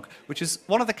dialogue, which is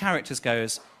one of the characters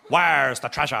goes, where's the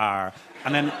treasure?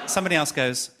 And then somebody else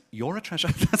goes, you're a treasure.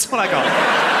 That's what I got.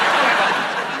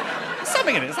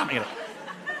 Something in it.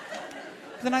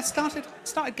 Then I started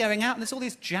going out, and there's all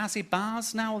these jazzy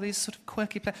bars now, all these sort of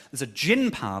quirky places. There's a gin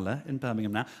parlour in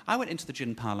Birmingham now. I went into the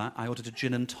gin parlour, I ordered a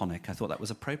gin and tonic. I thought that was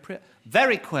appropriate.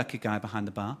 Very quirky guy behind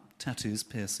the bar, tattoos,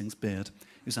 piercings, beard.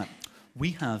 He was like,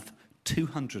 we have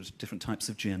 200 different types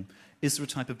of gin. Is there a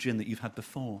type of gin that you've had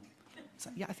before? I was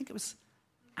like, yeah, I think it was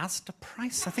Asda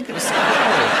Price. I think it was.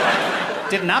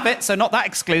 Didn't have it, so not that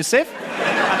exclusive.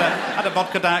 Had a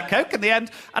vodka Diet Coke in the end.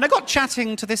 And I got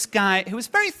chatting to this guy who was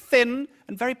very thin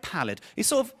and very pallid. He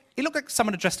looked like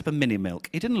someone had dressed up a mini milk.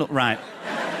 He didn't look right.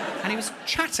 And he was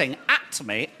chatting at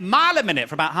me, mile a minute,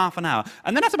 for about half an hour.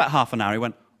 And then after about half an hour, he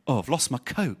went, oh, I've lost my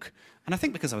Coke. And I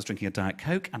think because I was drinking a Diet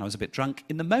Coke and I was a bit drunk,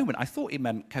 in the moment, I thought he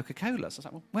meant Coca-Cola. So I was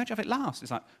like, well, where'd you have it last? He's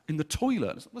like, in the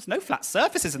toilet. Like, there's no flat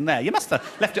surfaces in there. You must have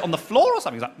left it on the floor or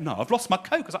something. He's like, no, I've lost my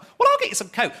Coke. I was like, well, I'll get you some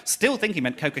Coke. Still thinking he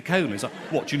meant Coca-Cola. He's like,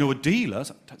 what, do you know a dealer? I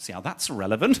was like, don't see how that's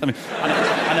relevant. I mean,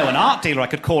 I know an art dealer I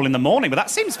could call in the morning, but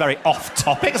that seems very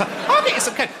off-topic. I was like, I'll get you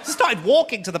some Coke. So I started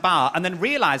walking to the bar and then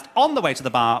realised on the way to the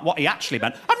bar what he actually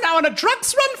meant. I'm now on a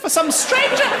drugs run for some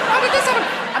stranger. How did this happen?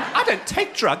 And I don't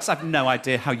take drugs. I've no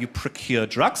idea how you procure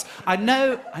drugs. I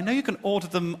know you can order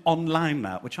them online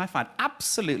now, which I find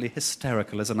absolutely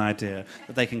hysterical as an idea,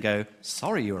 that they can go,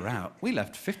 sorry you were out. We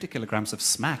left 50 kilograms of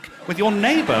smack with your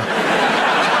neighbour.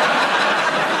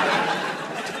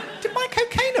 Did my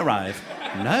cocaine arrive?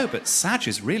 No, but Saj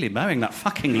is really mowing that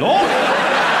fucking lawn.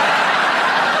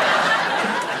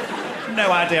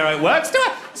 No idea how it works, do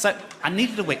I? So I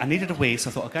needed a wee, so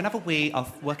I thought, I'll go and have a wee,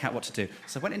 I'll work out what to do.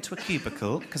 So I went into a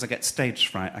cubicle, because I get stage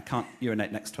fright, I can't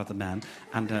urinate next to other men,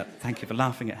 and thank you for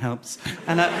laughing, it helps.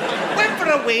 And went for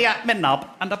a wee at my knob,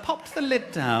 and I popped the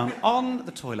lid down on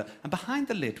the toilet, and behind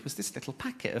the lid was this little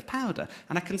packet of powder,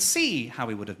 and I can see how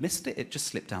we would have missed it, it just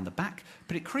slipped down the back,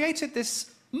 but it created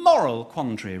this moral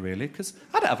quandary, really, because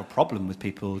I don't have a problem with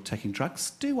people taking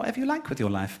drugs. Do whatever you like with your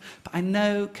life. But I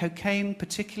know cocaine,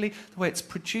 particularly, the way it's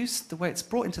produced, the way it's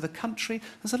brought into the country,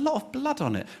 there's a lot of blood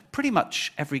on it. Pretty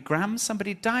much every gram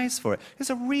somebody dies for it. It's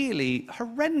a really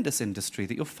horrendous industry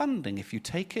that you're funding if you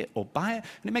take it or buy it,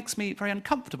 and it makes me very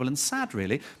uncomfortable and sad,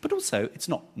 really. But also, it's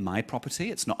not my property,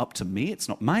 it's not up to me, it's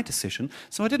not my decision,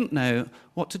 so I didn't know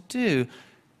what to do.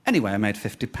 Anyway, I made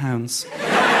 £50.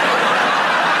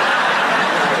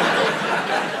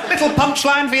 Little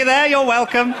punchline for you there, you're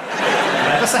welcome.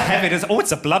 That's a heavy... Oh,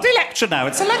 it's a bloody lecture now,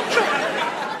 it's a lecture.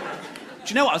 Do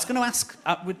you know what, I was going to ask...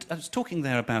 I was talking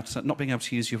there about not being able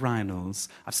to use urinals.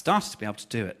 I've started to be able to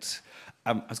do it.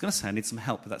 I was going to say I need some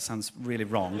help, but that sounds really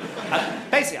wrong.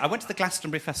 Basically, I went to the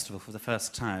Glastonbury Festival for the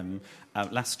first time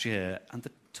last year, and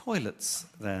the toilets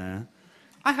there...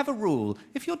 I have a rule.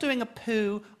 If you're doing a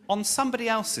poo on somebody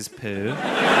else's poo, you've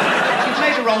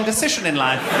made a wrong decision in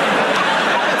life.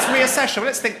 Let's reassess,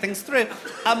 let's think things through.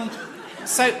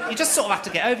 So you just sort of have to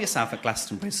get over yourself at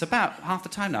Glastonbury. So about half the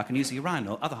time now I can use a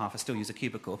urinal, other half I still use a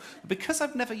cubicle. But because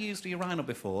I've never used a urinal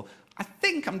before, I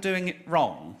think I'm doing it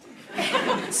wrong.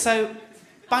 So,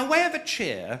 by way of a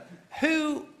cheer,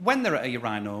 who, when they're at a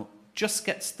urinal, just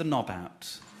gets the knob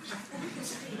out?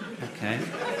 Okay.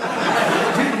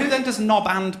 Who then does knob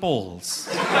and balls?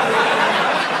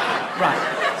 Right.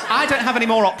 I don't have any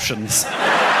more options.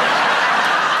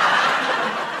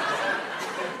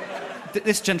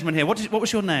 This gentleman here, what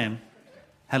was your name?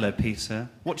 Hello, Peter.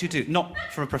 What do you do? Not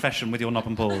for a profession with your knob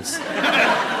and balls.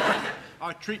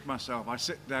 I treat myself. I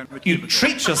sit down with You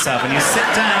treat yourself and you sit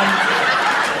down.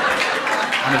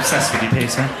 I'm obsessed with you,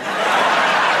 Peter.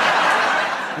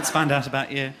 Let's find out about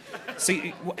you. So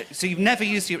you've never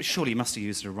used your... Surely you must have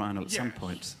used a urinal at some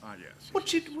point.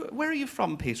 Yes. Where are you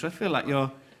from, Peter? I feel like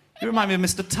you remind me of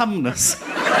Mr. Tumnus.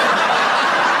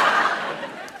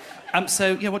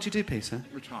 So, yeah, what do you do, Peter?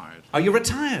 Retired. Oh, you're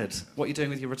retired? What are you doing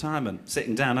with your retirement?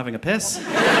 Sitting down, having a piss?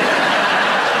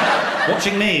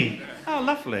 Watching me? Oh,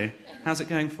 lovely. How's it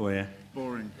going for you?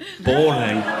 Boring.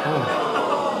 Boring.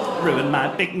 Oh. Ruined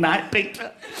my big night,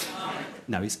 Peter.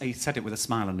 No, he said it with a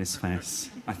smile on his face,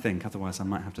 I think. Otherwise, I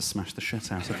might have to smash the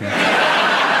shit out of him.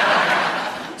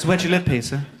 So where do you live,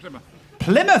 Peter? Plymouth.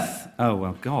 Plymouth? Oh,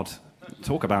 well, God.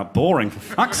 Talk about boring, for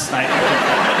fuck's sake.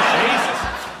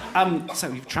 Jesus.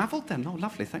 So you've travelled then? Oh,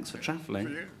 lovely. Thanks for travelling.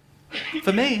 For you?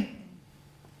 For me?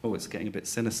 Oh, it's getting a bit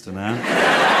sinister now.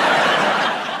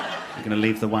 You're going to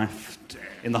leave the wife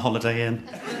in the Holiday Inn.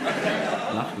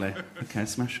 Lovely. OK,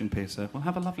 smashing, Peter. Well,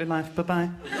 have a lovely life. Bye-bye.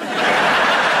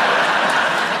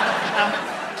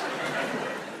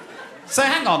 So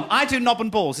hang on, I do knob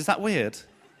and balls, is that weird?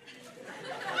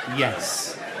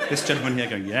 Yes. This gentleman here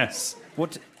going, yes.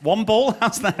 What, one ball?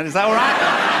 How's that? Is that all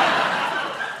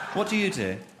right? What do you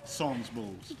do? Sans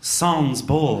balls. Sans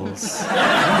balls.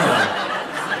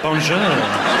 Oh. Bonjour.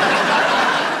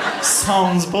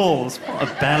 Sans balls. What a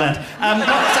bellend.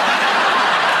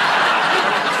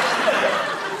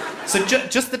 So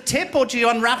just the tip, or do you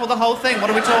unravel the whole thing? What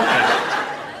are we talking?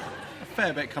 A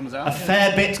fair bit comes out. A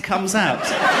fair bit comes out.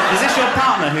 Is this your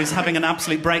partner who's having an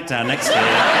absolute breakdown next to you?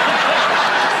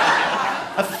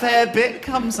 A fair bit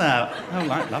comes out. Oh,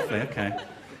 right, lovely, OK.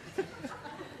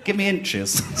 Give me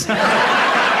inches.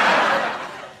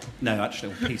 No,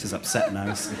 actually, Peter's upset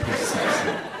now.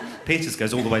 Peter's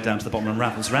goes all the way down to the bottom and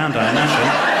rattles round, I imagine.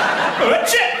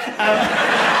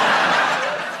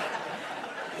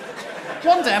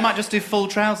 One day I might just do full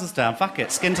trousers down. Fuck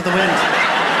it, skin to the wind.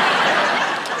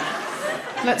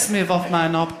 Let's move off my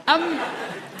knob.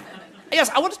 Yes,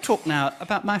 I want to talk now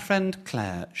about my friend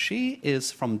Claire. She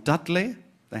is from Dudley.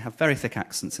 They have very thick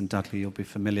accents in Dudley, you'll be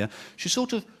familiar. She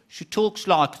talks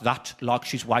like that, like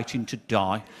she's waiting to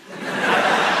die.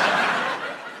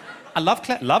 I love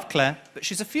Claire, but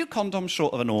she's a few condoms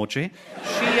short of an orgy.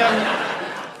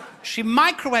 She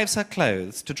microwaves her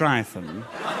clothes to dry them.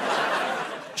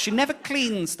 She never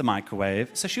cleans the microwave,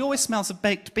 so she always smells of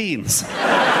baked beans.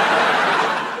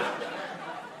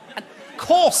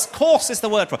 Coarse is the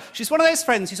word for her. She's one of those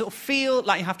friends you sort of feel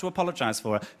like you have to apologise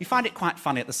for her. You find it quite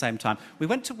funny at the same time. We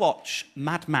went to watch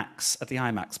Mad Max at the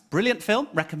IMAX. Brilliant film,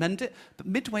 recommend it. But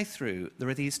midway through, there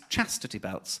are these chastity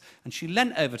belts. And she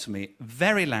leant over to me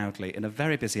very loudly in a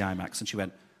very busy IMAX and she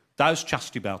went, "Those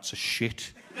chastity belts are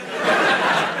shit."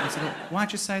 I said,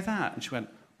 "Why'd you say that?" And she went,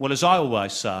 "Well, as I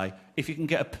always say, if you can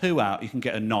get a poo out, you can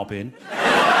get a knob in.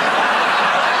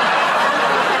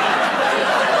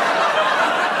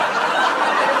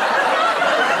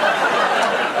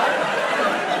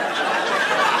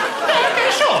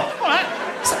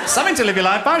 Something to live your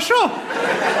life by, sure.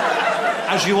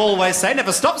 As you always say,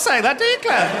 never stop saying that, do you,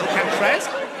 Claire? Little catchphrase.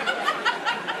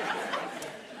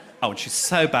 Oh, and she's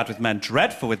so bad with men,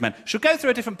 dreadful with men. She'll go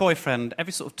through a different boyfriend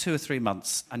every sort of 2 or 3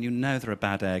 months, and you know they're a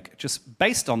bad egg, just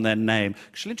based on their name.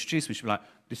 She'll introduce me, she'll be like,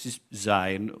 this is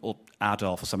Zane, or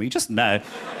Adolf, or something. You just know.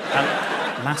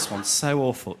 And last one, so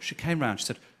awful. She came round, she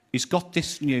said, he's got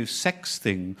this new sex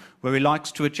thing where he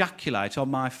likes to ejaculate on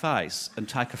my face and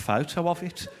take a photo of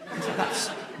it. I said,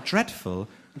 that's dreadful.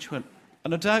 And she went,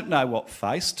 and I don't know what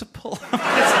face to pull.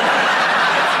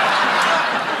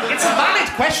 It's a valid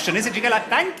question, isn't it? You go like,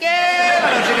 thank you.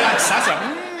 Or do you go like, Sasa?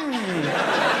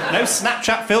 No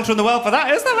Snapchat filter in the world for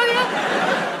that, is there?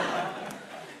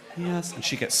 Yes, and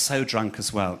she gets so drunk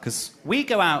as well, because we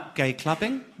go out gay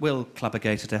clubbing. We'll club a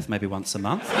gay to death maybe once a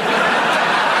month.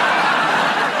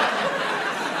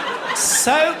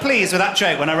 So pleased with that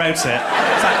joke when I wrote it.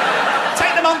 It's like,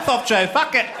 take the month off, Joe,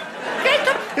 fuck it.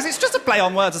 Because it's just a play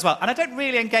on words as well. And I don't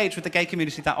really engage with the gay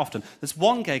community that often. There's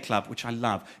one gay club which I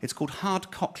love. It's called Hard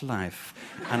Cock Life.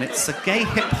 And it's a gay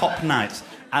hip-hop night.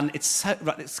 And it's so...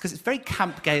 It's because it's very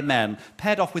camp gay men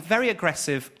paired off with very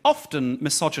aggressive, often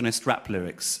misogynist rap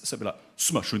lyrics. So it'll be like,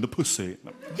 smash her in the pussy.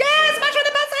 Yeah, smash her in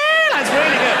the pussy! That's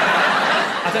really good.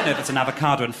 I don't know if it's an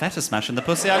avocado and feta smash in the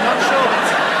pussy, I'm not sure.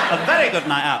 It's a very good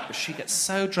night out, but she gets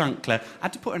so drunk, Claire. I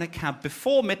had to put her in a cab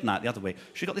before midnight the other week.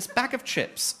 She got this bag of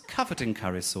chips covered in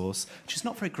curry sauce. She's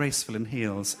not very graceful in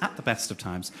heels at the best of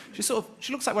times. She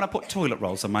looks like when I put toilet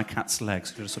rolls on my cat's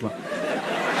legs. She's just sort of like...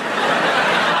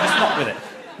 Just not with it.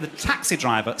 The taxi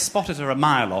driver spotted her a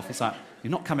mile off. He's like,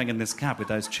 you're not coming in this cab with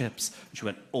those chips. And she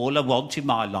went, all I want in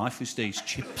my life is these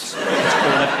chips. That's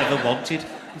all I've ever wanted.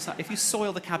 He's like, if you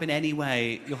soil the cab in any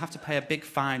way, you'll have to pay a big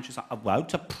fine. She's like, I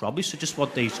won't, I promise, I just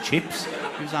want these chips.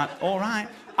 He was like, all right.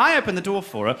 I opened the door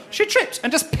for her. She tripped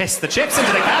and just pissed the chips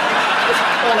into the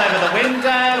cab. All over the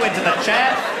window, into the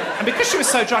chair. And because she was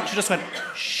so drunk, she just went,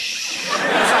 shh.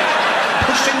 It was like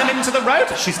pushing them into the road.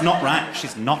 She's not right.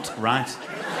 She's not right.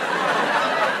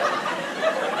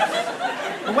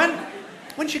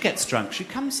 When she gets drunk, she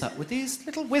comes up with these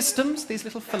little wisdoms, these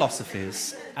little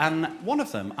philosophies. And one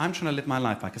of them I'm trying to live my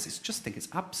life by because I think it's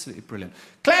absolutely brilliant.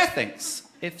 Claire thinks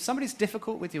if somebody's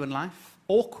difficult with you in life,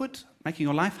 awkward, making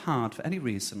your life hard for any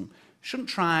reason, shouldn't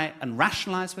try and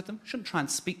rationalise with them, shouldn't try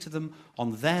and speak to them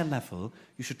on their level.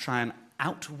 You should try and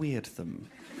out-weird them.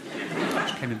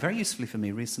 Which came in very usefully for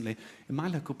me recently in my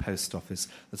local post office.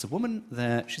 There's a woman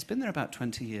there. She's been there about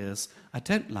 20 years. I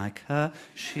don't like her.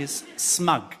 She's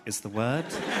smug, is the word.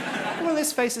 One of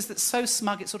those faces that's so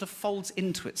smug it sort of folds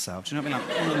into itself. Do you know what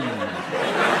I mean?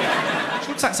 Like, She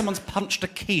looks like someone's punched a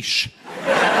quiche.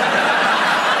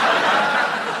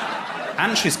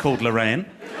 And she's called Lorraine.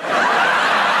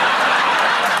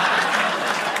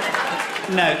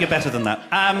 No, you're better than that.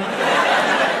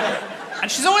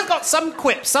 And she's always got some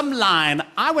quip, some line.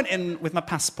 I went in with my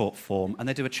passport form, and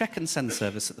they do a check and send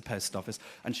service at the post office,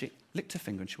 and she licked her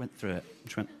finger and she went through it.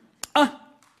 And she went,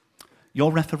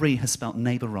 your referee has spelt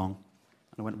neighbour wrong.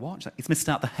 And I went, what? She's like, it's missed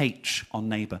out the H on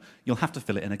neighbour. You'll have to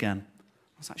fill it in again.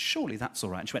 I was like, surely that's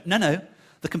all right. And she went, no,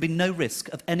 there can be no risk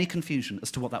of any confusion as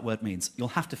to what that word means. You'll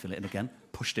have to fill it in again.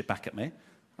 Pushed it back at me.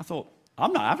 I thought,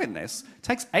 I'm not having this. It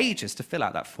takes ages to fill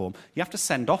out that form. You have to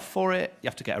send off for it. You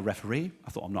have to get a referee. I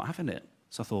thought, I'm not having it.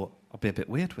 So I thought, I'll be a bit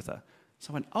weird with her.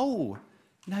 So I went, oh,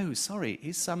 no, sorry,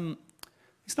 he's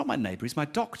not my neighbour, he's my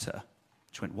doctor.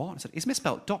 She went, what? I said, he's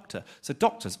misspelled doctor. So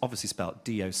doctor's obviously spelled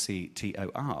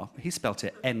D-O-C-T-O-R. He spelt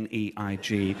it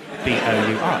N-E-I-G-B-O-U-R.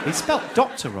 He spelt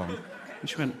doctor wrong. And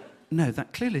she went, no,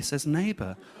 that clearly says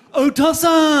neighbour. Oh, does it?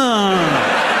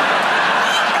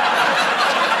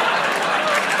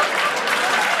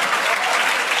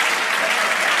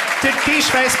 Did quiche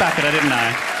face back at her, didn't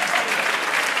I?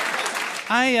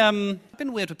 I've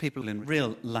been weird with people in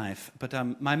real life, but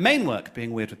my main work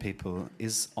being weird with people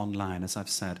is online, as I've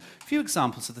said. A few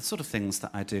examples of the sort of things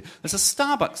that I do. There's a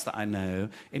Starbucks that I know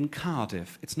in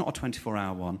Cardiff. It's not a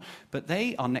 24-hour one, but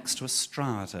they are next to a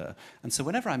Strada. And so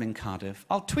whenever I'm in Cardiff,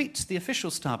 I'll tweet the official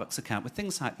Starbucks account with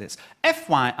things like this.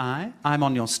 FYI, I'm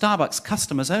on your Starbucks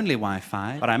customers-only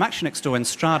Wi-Fi, but I'm actually next door in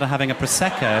Strada having a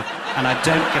Prosecco, and I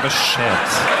don't give a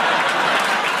shit.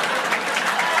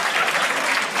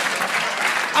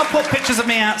 I'll put pictures of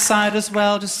me outside as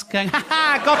well, just going,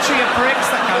 ha-ha, got you, you pricks,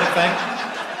 that kind of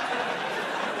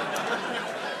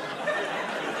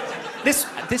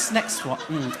thing. This next one,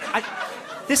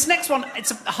 This next one,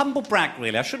 it's a humble brag,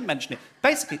 really. I shouldn't mention it.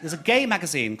 Basically, there's a gay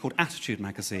magazine called Attitude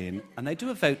Magazine, and they do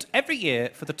a vote every year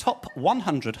for the top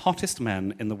 100 hottest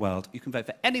men in the world. You can vote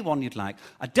for anyone you'd like.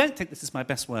 I don't think this is my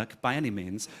best work by any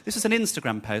means. This is an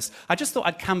Instagram post. I just thought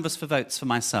I'd canvass for votes for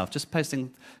myself, just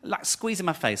posting, like squeezing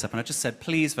my face up, and I just said,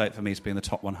 please vote for me to be in the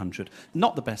top 100.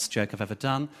 Not the best joke I've ever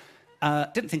done.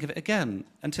 Didn't think of it again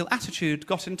until Attitude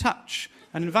got in touch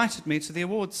and invited me to the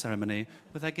awards ceremony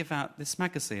where they give out this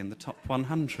magazine, the Top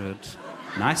 100.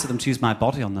 Nice of them to use my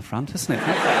body on the front, isn't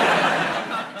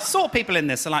it? Saw people in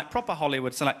this, so like proper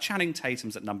Hollywood, so like Channing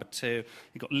Tatum's at number 2,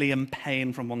 you've got Liam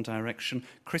Payne from One Direction,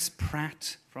 Chris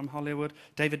Pratt from Hollywood,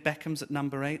 David Beckham's at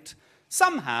number 8.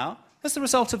 Somehow, as a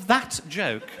result of that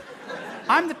joke,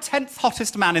 I'm the 10th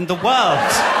hottest man in the world.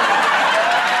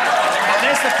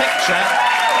 There's the picture.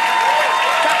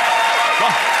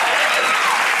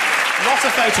 Lot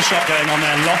of Photoshop going on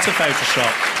there, lot of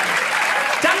Photoshop.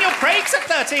 Daniel Craig's at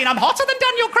 13, I'm hotter than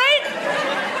Daniel Craig!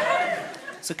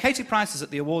 So Katie Price is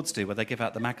at the awards do where they give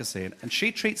out the magazine, and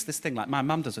she treats this thing like my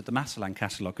mum does with the Matalan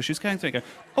catalogue, because she's going through and going,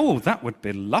 oh, that would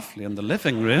be lovely in the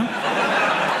living room.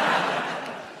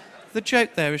 The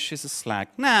joke there is she's a slag.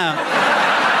 Now,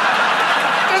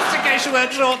 just in case you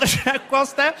weren't sure what the joke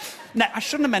was there. No, I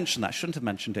shouldn't have mentioned that. I shouldn't have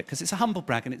mentioned it, because it's a humble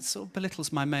brag and it sort of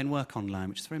belittles my main work online,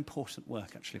 which is very important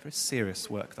work, actually, very serious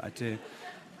work that I do.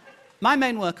 My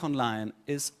main work online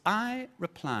is I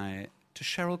reply to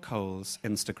Cheryl Cole's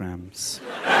Instagrams.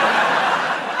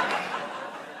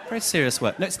 Very serious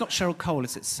work. No, it's not Cheryl Cole,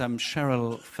 it's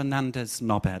Cheryl Fernandez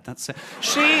Knobhead. That's it.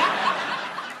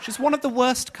 She's one of the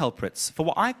worst culprits for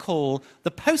what I call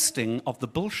the posting of the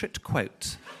bullshit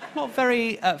quote. Not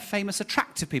very famous,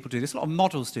 attractive people do this. A lot of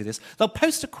models do this. They'll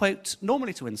post a quote,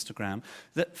 normally to Instagram,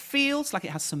 that feels like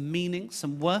it has some meaning,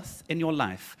 some worth in your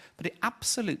life, but it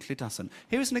absolutely doesn't.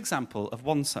 Here is an example of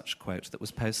one such quote that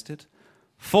was posted.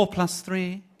 4 +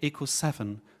 3 =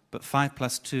 7, but 5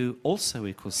 + 2 also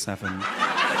equals 7.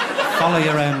 Follow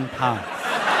your own path.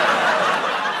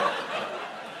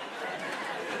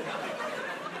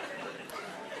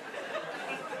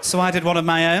 So I did one of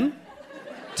my own.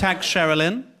 Tagged Cheryl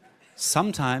in.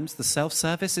 Sometimes the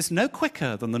self-service is no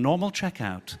quicker than the normal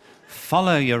checkout.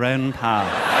 Follow your own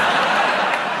path.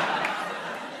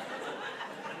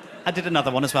 I did another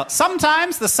one as well.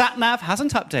 Sometimes the sat-nav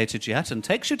hasn't updated yet and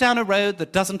takes you down a road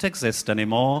that doesn't exist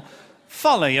anymore.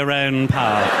 Follow your own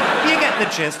path. You get the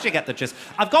gist, you get the gist.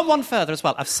 I've gone one further as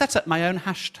well. I've set up my own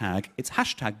hashtag. It's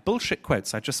hashtag bullshit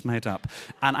quotes I just made up.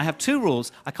 And I have 2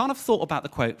 rules. I can't have thought about the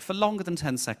quote for longer than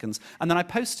 10 seconds. And then I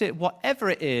post it, whatever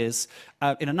it is,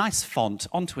 in a nice font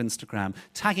onto Instagram,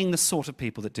 tagging the sort of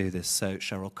people that do this. So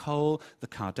Cheryl Cole, the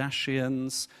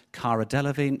Kardashians, Cara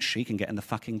Delevingne, she can get in the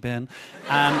fucking bin.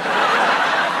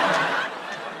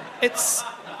 It's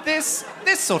this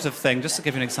sort of thing, just to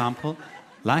give you an example.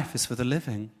 Life is for the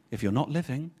living. If you're not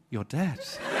living, you're dead.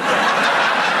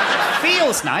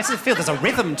 Feels nice. It feels there's a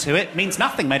rhythm to it. Means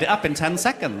nothing. Made it up in 10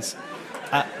 seconds.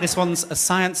 This one's a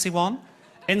sciencey one.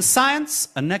 In science,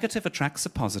 a negative attracts a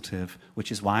positive,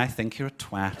 which is why I think you're a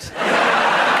twat.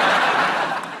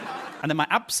 And then my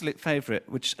absolute favourite,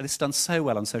 which this is done so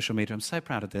well on social media, I'm so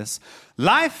proud of this.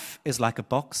 Life is like a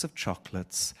box of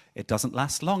chocolates. It doesn't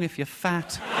last long if you're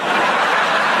fat.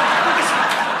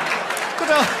 Good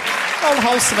old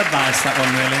wholesome advice, that one,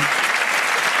 really.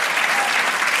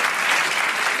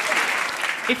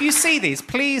 If you see these,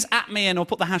 please @ me in or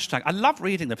put the hashtag. I love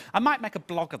reading them. I might make a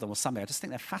blog of them or something. I just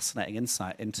think they're fascinating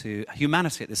insight into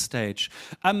humanity at this stage.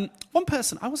 One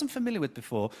person I wasn't familiar with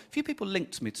before, a few people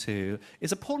linked me to,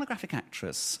 is a pornographic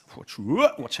actress.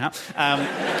 Watch out.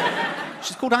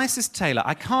 She's called Isis Taylor.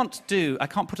 I can't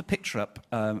put a picture up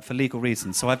for legal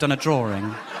reasons, so I've done a drawing.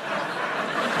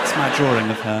 That's my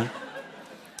drawing of her.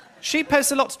 She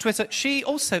posts a lot to Twitter. She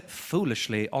also,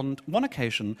 foolishly, on one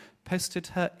occasion, posted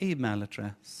her email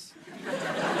address.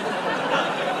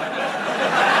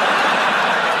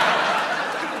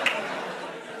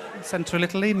 I sent her a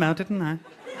little email, didn't I?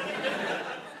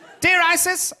 Dear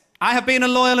Isis, I have been a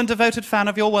loyal and devoted fan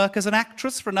of your work as an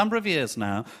actress for a number of years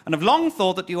now, and have long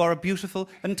thought that you are a beautiful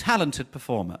and talented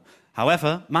performer.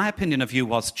 However, my opinion of you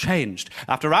was changed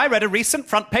after I read a recent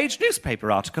front-page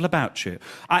newspaper article about you.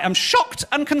 I am shocked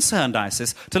and concerned,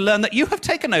 Isis, to learn that you have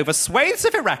taken over swathes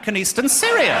of Iraq and eastern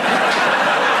Syria.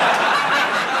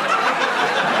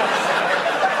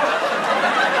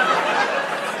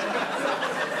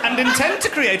 And intend to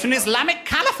create an Islamic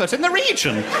caliphate in the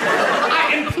region.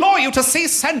 I implore you to see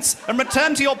sense and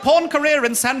return to your porn career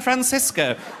in San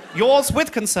Francisco. Yours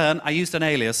with concern. I used an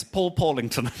alias, Paul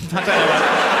Paulington. I don't know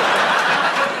why.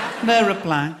 No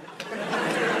reply.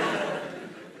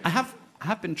 I have I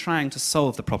have been trying to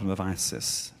solve the problem of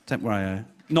ISIS. Don't worry,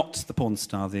 not the porn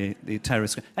star, the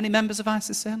terrorist. Any members of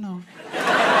ISIS here? No.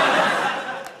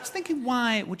 I was thinking,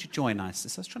 why would you join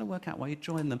ISIS? I was trying to work out why you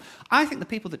join them. I think the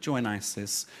people that join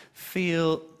ISIS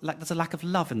feel like there's a lack of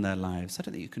love in their lives. I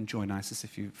don't think you can join ISIS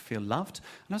if you feel loved.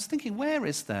 And I was thinking, where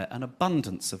is there an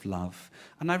abundance of love?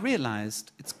 And I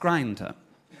realised it's Grindr.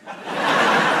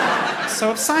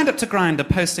 So I've signed up to Grindr,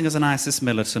 posting as an ISIS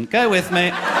militant. Go with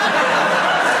me.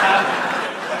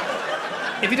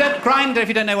 Grindr, if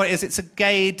you don't know what it is, it's a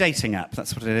gay dating app.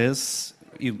 That's what it is.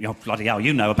 Oh, bloody hell,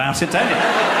 you know about it, don't you?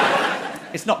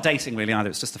 It's not dating, really, either.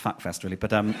 It's just a fuckfest, really. But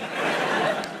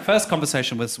first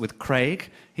conversation was with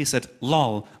Craig. He said,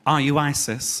 "Lol, are you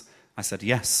ISIS?" I said,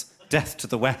 "Yes, death to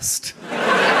the West."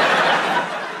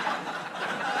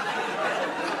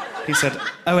 He said,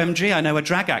 "OMG, I know a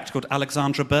drag act called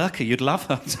Alexandra Burke. You'd love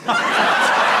her."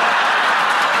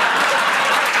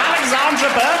 Alexandra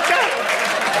Burke?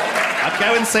 I'd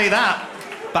go and see that.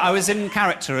 But I was in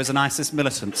character as an ISIS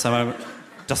militant, so it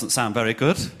doesn't sound very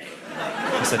good.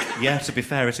 I said, "Yeah, to be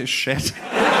fair, it is shit."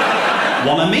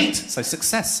 Wanna meet? So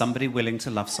success, somebody willing to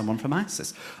love someone from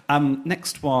ISIS.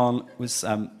 Next one was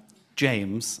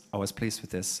James. I was pleased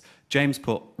with this. James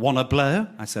put, "Wanna blow?"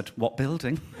 I said, "What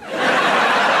building?"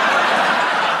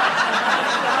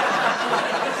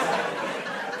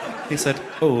 He said,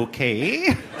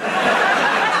 "Okay."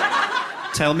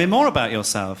 "Tell me more about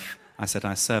yourself." I said,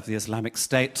 "I serve the Islamic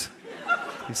State."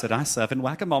 He said, "I serve in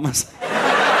Wagamamas."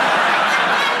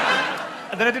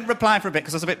 And then I didn't reply for a bit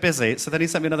because I was a bit busy. So then he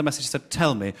sent me another message. He said,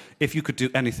 "Tell me, if you could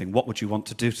do anything, what would you want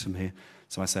to do to me?"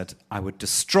 So I said, "I would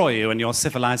destroy you and your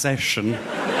civilization."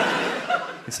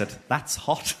 He said, "That's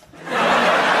hot."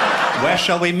 "Where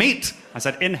shall we meet?" I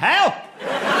said, "In hell."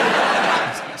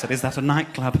 I said, "Is that a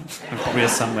nightclub?" It probably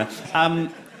is somewhere.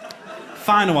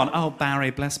 Final one. Oh,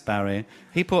 Barry, bless Barry.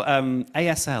 He put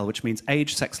ASL, which means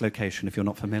age, sex, location, if you're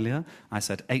not familiar. I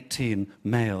said, 18,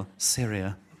 male,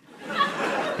 Syria.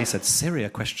 He said, "Syria,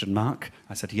 question mark?"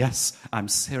 I said, "Yes, I'm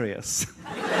serious."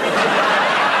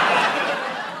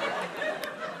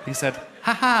 He said,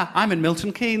 "Ha, I'm in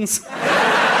Milton Keynes."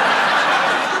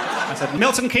 I said,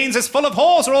 "Milton Keynes is full of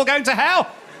whores, we're all going to hell."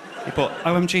 He put,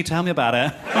 "OMG, tell me about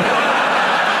it."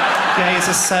 Yeah, he's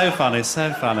just so funny,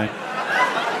 so funny.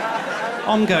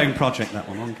 Ongoing project, that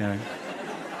one, ongoing.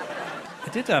 I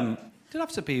did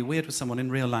have to be weird with someone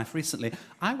in real life recently.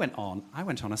 I went on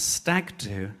a stag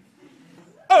do.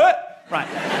 Oh, right.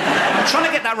 I'm trying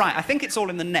to get that right. I think it's all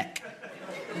in the neck.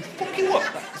 Fucking what?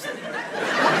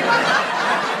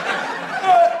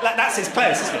 Like, that's his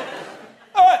place, isn't it?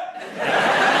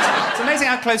 It's amazing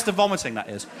how close to vomiting that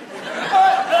is. Is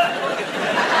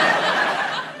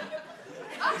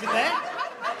it there?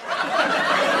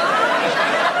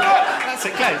 That's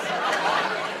it, close.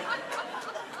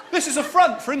 This is a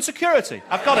front for insecurity.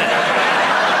 I've got it.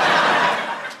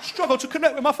 Struggle to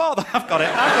connect with my father. I've got it.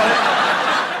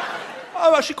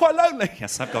 I'm actually quite lonely.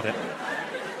 Yes, I've got it.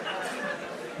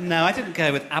 No, I didn't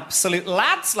go with absolute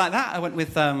lads like that. I went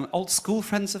with old school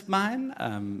friends of mine.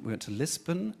 We went to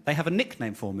Lisbon. They have a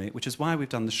nickname for me, which is why we've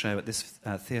done the show at this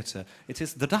theatre. It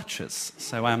is the Duchess.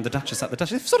 So I am the Duchess at the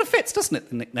Duchess. It sort of fits, doesn't it,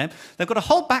 the nickname? They've got a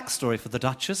whole backstory for the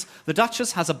Duchess. The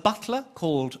Duchess has a butler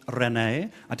called René.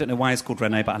 I don't know why he's called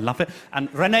René, but I love it.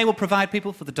 And René will provide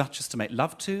people for the Duchess to make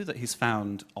love to that he's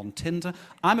found on Tinder.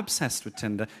 I'm obsessed with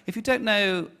Tinder. If you don't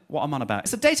know what I'm on about,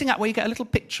 it's a dating app where you get a little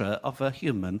picture of a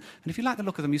human, and if you like the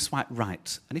look of them, you swipe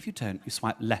right, and if you don't, you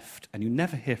swipe left, and you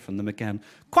never hear from them again.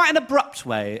 Quite an abrupt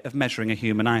way of measuring a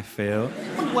human, I feel.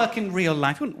 It wouldn't work in real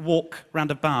life. You wouldn't walk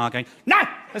around a bar going, "No,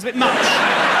 there's a bit much."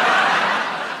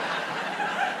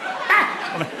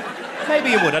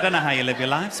 Maybe you would. I don't know how you live your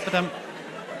lives, but they're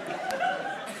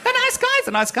nice guys.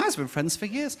 They're nice guys. We've been friends for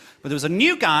years. But there was a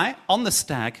new guy on the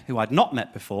stag who I'd not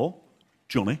met before,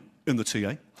 Johnny, in the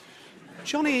TA.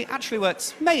 Johnny actually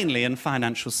works mainly in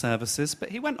financial services, but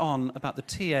he went on about the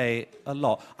TA a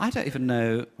lot. I don't even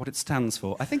know what it stands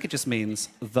for. I think it just means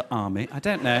the army. I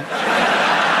don't know.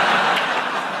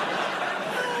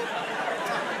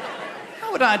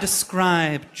 How would I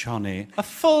describe Johnny? A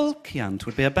full Chianti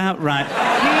would be about right.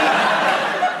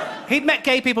 He'd met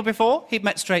gay people before, he'd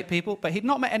met straight people, but he'd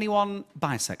not met anyone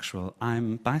bisexual.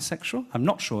 I'm bisexual. I'm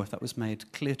not sure if that was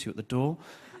made clear to you at the door.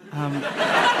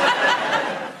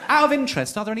 Out of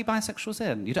interest, are there any bisexuals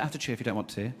in? You don't have to cheer if you don't want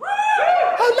to.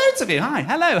 Oh, loads of you. Hi,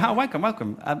 hello, welcome.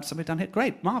 Somebody down here.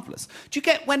 Great, marvellous. Do you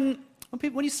get when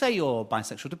you say you're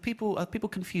bisexual, are people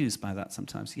confused by that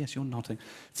sometimes? Yes, you're nodding.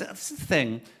 So this is the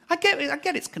thing. I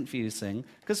get it's confusing,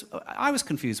 because I was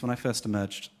confused when I first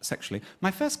emerged sexually. My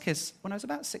first kiss, when I was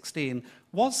about 16,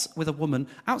 was with a woman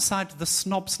outside the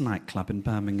Snobs nightclub in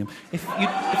Birmingham. If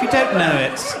you don't know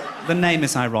it, the name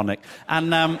is ironic.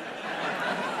 And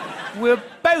we were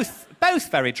both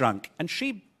very drunk, and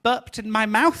she burped in my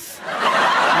mouth.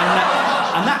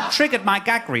 And that triggered my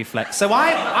gag reflex. So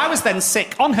I was then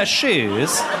sick on her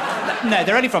shoes. No,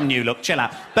 they're only from New Look, chill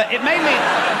out. But it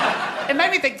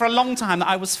made me think for a long time that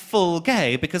I was full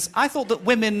gay, because I thought that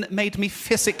women made me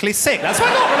physically sick. That's what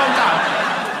I thought for a long time.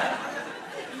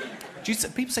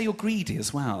 People say you're greedy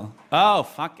as well. Oh,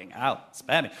 fucking hell,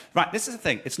 spare me. Right, this is the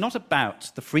thing. It's not about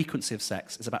the frequency of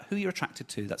sex. It's about who you're attracted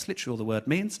to. That's literally all the word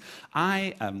means.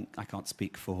 I can't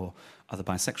speak for other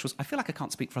bisexuals. I feel like I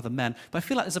can't speak for other men, but I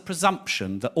feel like there's a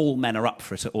presumption that all men are up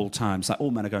for it at all times. Like,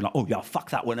 all men are going like, oh, yeah,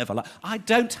 fuck that whenever. Like, I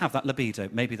don't have that libido.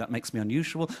 Maybe that makes me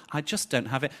unusual. I just don't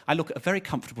have it. I look at a very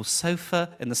comfortable sofa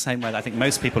in the same way that I think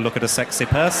most people look at a sexy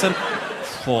person.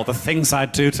 For the things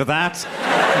I'd do to that.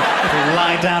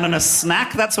 Lie down on a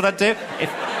snack, that's what I'd do. If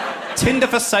Tinder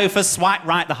for sofa, swipe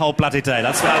right the whole bloody day,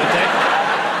 that's what I would do.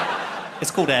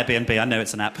 It's called Airbnb, I know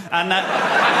it's an app. And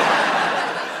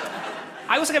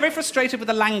I also get very frustrated with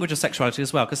the language of sexuality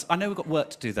as well, because I know we've got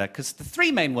work to do there, because the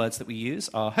three main words that we use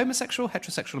are homosexual,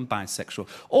 heterosexual and bisexual.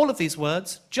 All of these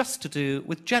words just to do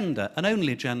with gender, and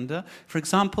only gender. For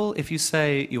example, if you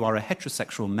say you are a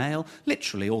heterosexual male,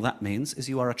 literally all that means is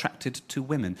you are attracted to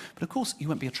women. But of course, you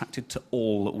won't be attracted to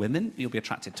all women. You'll be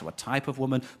attracted to a type of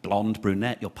woman, blonde,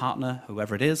 brunette, your partner,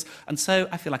 whoever it is. And so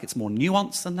I feel like it's more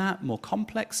nuanced than that, more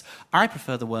complex. I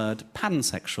prefer the word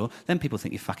pansexual. Then people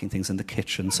think you're fucking things in the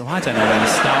kitchen, so I don't know where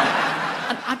start.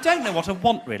 And I don't know what I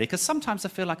want, really, because sometimes I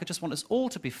feel like I just want us all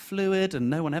to be fluid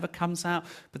and no one ever comes out,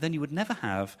 but then you would never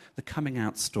have the coming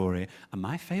out story. And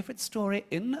my favourite story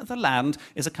in the land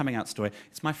is a coming out story.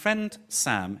 It's my friend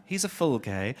Sam. He's a full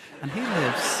gay, and he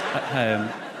lives at home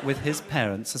with his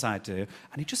parents, as I do,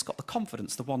 and he just got the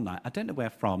confidence the one night, I don't know where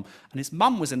from, and his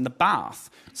mum was in the bath.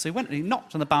 So he went and he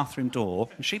knocked on the bathroom door,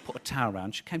 and she put a towel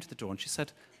around. She came to the door and she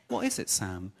said, "What is it,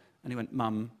 Sam?" And he went,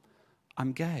 "Mum,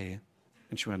 I'm gay."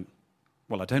 And she went,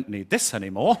 "Well, I don't need this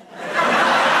anymore."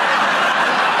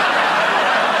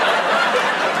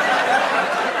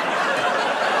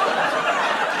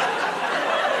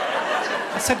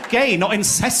 I said gay, not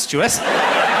incestuous.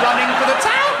 Running for the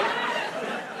towel.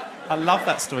 I love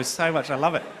that story so much, I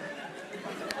love it.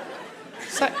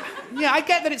 So, yeah, I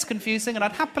get that it's confusing, and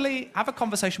I'd happily have a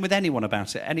conversation with anyone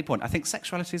about it at any point. I think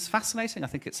sexuality is fascinating. I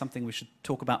think it's something we should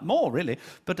talk about more, really.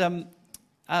 But,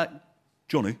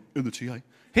 Johnny, in the TA,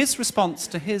 his response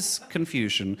to his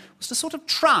confusion was to sort of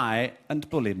try and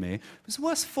bully me. It was the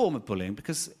worst form of bullying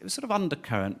because it was sort of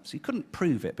undercurrent, so you couldn't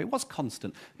prove it, but it was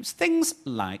constant. It was things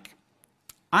like,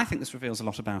 I think this reveals a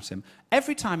lot about him.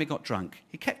 Every time he got drunk,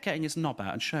 he kept getting his knob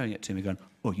out and showing it to me, going,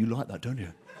 "Oh, you like that, don't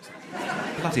you?"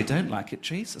 Bloody don't like it,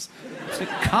 Jesus. It's a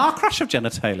car crash of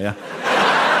genitalia.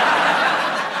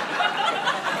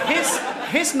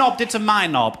 His knob did to my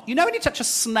knob. You know when you touch a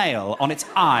snail on its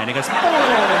eye and it goes, "Oh."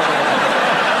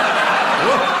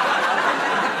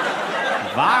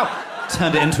 Wow.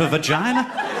 Turned it into a vagina.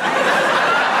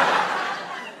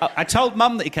 I told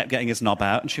Mum that he kept getting his knob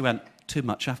out, and she went, "Too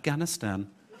much Afghanistan."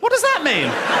 What does that mean?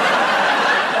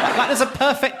 Like there's a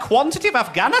perfect quantity of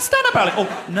Afghanistan about it. Oh,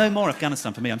 no more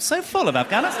Afghanistan for me. I'm so full of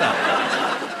Afghanistan.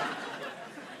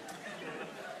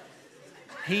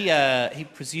 He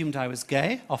presumed I was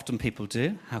gay. Often people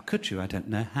do. How could you? I don't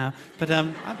know how. But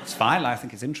it's fine. I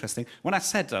think it's interesting. When I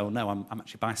said, "Oh, no, I'm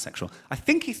actually bisexual," I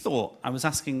think he thought I was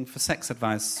asking for sex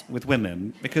advice with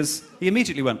women, because he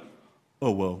immediately went,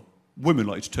 "Oh, well, women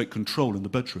like to take control in the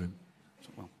bedroom." I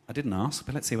thought, well, I didn't ask,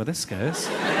 but let's see where this goes.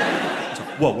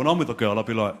 "Well, when I'm with a girl, I'll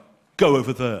be like, go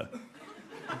over there."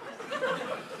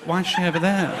 Why is she over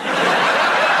there?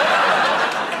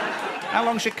 How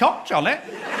long's your cock, Johnny?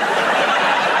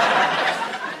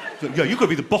 "Yeah, you've got to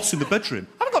be the boss in the bedroom."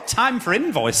 I haven't got time for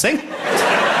invoicing.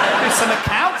 Do some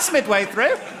accounts midway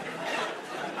through.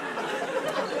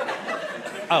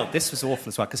 Oh, this was awful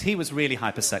as well, because he was really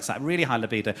hypersex, like really high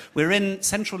libido. We're in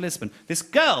central Lisbon. This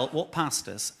girl walked past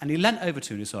us, and he leant over to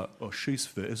her and he's like, "Oh, she's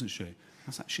fit, isn't she?" I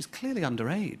was like, "She's clearly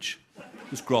underage."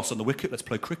 "There's grass on the wicket, let's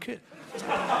play cricket."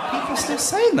 People are still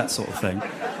saying that sort of thing.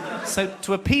 So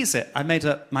to appease it, I made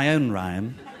up my own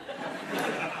rhyme.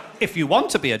 "If you want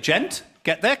to be a gent,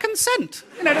 get their consent."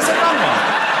 You know, it's a fun one.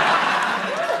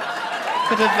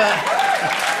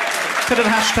 Could have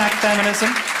hashtag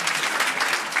feminism.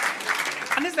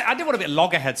 And I didn't want to be at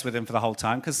loggerheads with him for the whole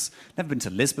time, because I've never been to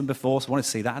Lisbon before, so I wanted to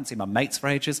see that. I hadn't seen my mates for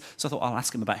ages, so I thought I'll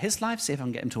ask him about his life, see if I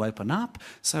can get him to open up.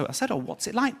 So I said, oh, what's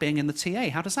it like being in the TA?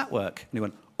 How does that work? And he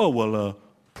went, oh, well,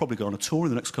 probably go on a tour in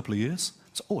the next couple of years.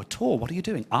 So, oh, a tour? What are you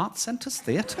doing? Art centres?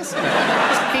 Theatres?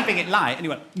 Just keeping it light. And he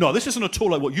went, no, this isn't a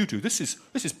tour like what you do. This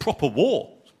is proper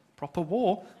war. Proper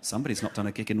war? Somebody's not done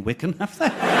a gig in Wigan, have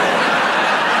they?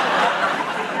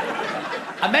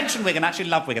 I mentioned Wigan, I actually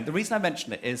love Wigan. The reason I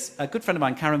mention it is a good friend of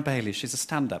mine, Karen Bailey, she's a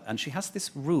stand-up, and she has this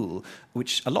rule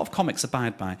which a lot of comics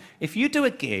abide by. If you do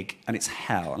a gig and it's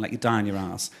hell, and like you die on your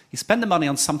ass, you spend the money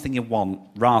on something you want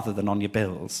rather than on your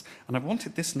bills. And I've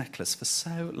wanted this necklace for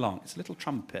so long. It's a little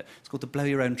trumpet. It's called the Blow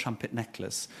Your Own Trumpet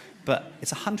necklace. But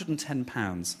it's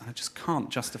 £110. I just can't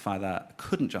justify that. I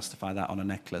couldn't justify that on a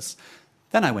necklace.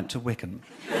 Then I went to Wigan.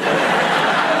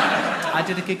 I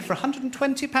did a gig for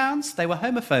 £120. They were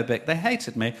homophobic. They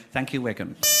hated me. Thank you,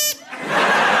 Wigan. Favourite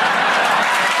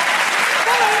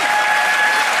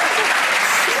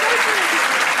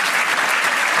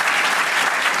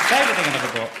thing I've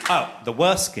ever bought. Oh, the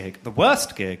worst gig. The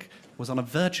worst gig was on a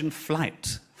Virgin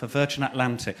flight for Virgin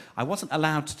Atlantic. I wasn't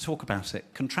allowed to talk about it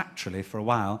contractually for a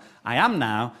while. I am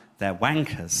now. They're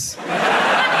wankers.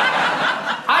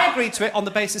 I agreed to it on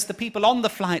the basis the people on the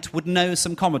flight would know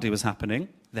some comedy was happening.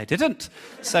 They didn't.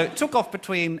 So it took off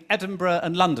between Edinburgh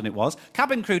and London, it was.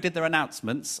 Cabin crew did their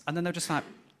announcements, and then they were just like,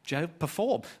 Joe,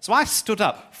 perform. So I stood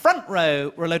up. Front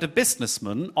row were a load of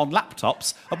businessmen on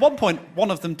laptops. At one point, one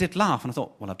of them did laugh, and I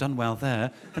thought, well, I've done well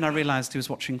there. Then I realised he was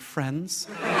watching Friends.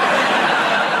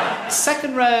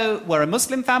 Second row were a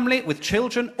Muslim family with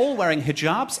children, all wearing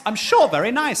hijabs. I'm sure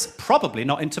very nice. Probably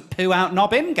not into poo out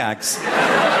knob in gags.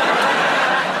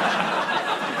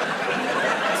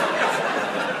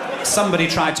 Somebody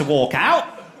tried to walk out.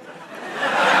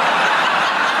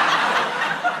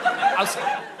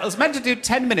 I was meant to do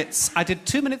 10 minutes. I did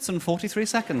 2 minutes and 43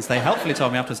 seconds. They helpfully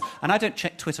told me afterwards. And I don't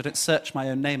check Twitter, I don't search my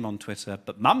own name on Twitter.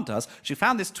 But Mum does. She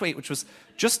found this tweet, which was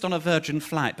just on a Virgin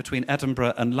flight between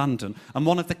Edinburgh and London. And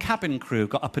one of the cabin crew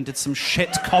got up and did some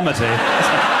shit comedy.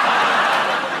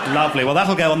 Lovely. Well,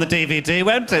 that'll go on the DVD,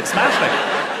 won't it? Smashing.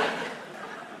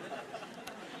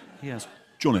 Yes.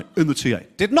 Johnny, in the TA.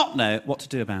 Did not know what to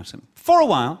do about him. For a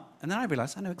while, and then I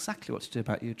realised I know exactly what to do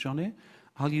about you, Johnny.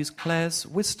 I'll use Claire's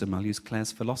wisdom, I'll use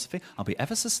Claire's philosophy. I'll be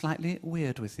ever so slightly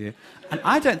weird with you. And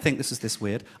I don't think this is this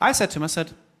weird. I said to him, I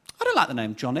don't like the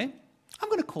name Johnny. I'm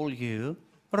going to call you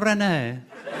René.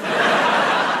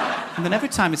 And then every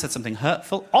time he said something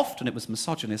hurtful, often it was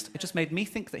misogynist, it just made me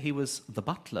think that he was the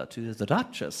butler to the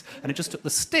Duchess. And it just took the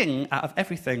sting out of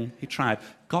everything he tried.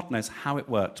 God knows how it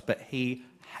worked, but he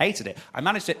hated it. I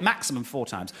managed it maximum 4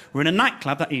 times. We were in a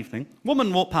nightclub that evening.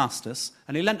 Woman walked past us,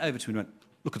 and he leant over to me and went,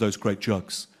 look at those great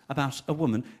jugs. About a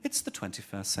woman. It's the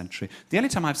 21st century. The only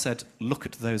time I've said, look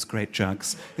at those great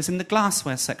jugs, is in the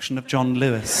glassware section of John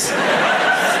Lewis. It's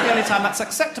the only time that's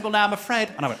acceptable now, I'm afraid.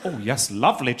 And I went, oh, yes,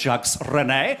 lovely jugs,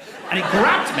 René. And he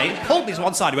grabbed me, pulled me to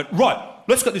one side. He went, right,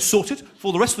 let's get this sorted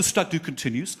before the rest of the stag do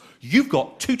continues. You've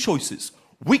got 2 choices.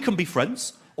 We can be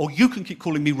friends, or you can keep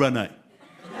calling me René.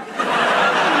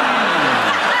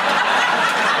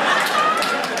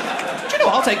 Do you know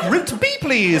what? I'll take route B,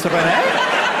 please, René.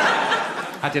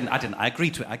 I didn't. I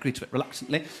agreed to it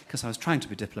reluctantly, because I was trying to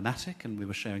be diplomatic and we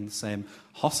were sharing the same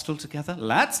hostel together.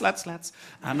 Lads.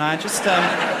 And I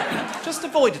just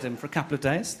avoided him for a couple of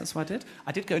days. That's what I did.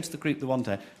 I did go into the group the one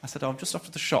day. I said, oh, I'm just off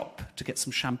to the shop to get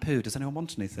some shampoo. Does anyone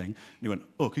want anything? And he went,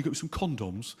 oh, can you get me some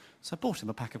condoms? So I bought him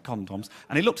a pack of condoms.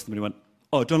 And he looked at them and he went,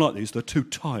 oh, I don't like these. They're too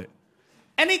tight.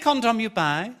 Any condom you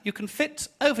buy, you can fit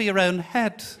over your own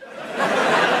head.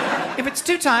 If it's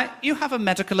too tight, you have a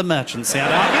medical emergency,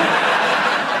 I'd argue.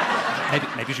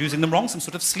 Maybe he's using them wrong, some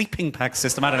sort of sleeping bag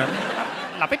system, I don't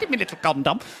know. Love it, my little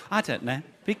condom. I don't know.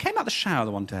 But he came out the shower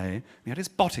the one day, he had his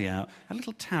body out, a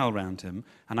little towel round him,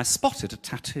 and I spotted a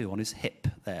tattoo on his hip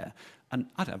there. And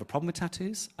I don't have a problem with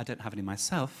tattoos, I don't have any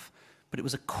myself, but it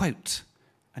was a quote.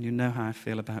 And you know how I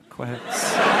feel about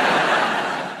quotes.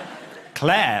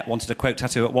 Claire wanted a quote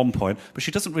tattoo at one point, but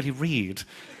she doesn't really read.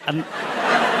 And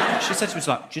she said to me,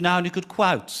 like, do you know any good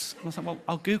quotes? And I was like, well,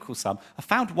 I'll Google some. I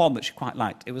found one that she quite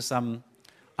liked. It was,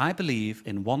 I believe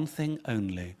in one thing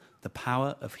only, the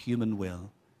power of human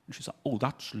will. And she's like, oh,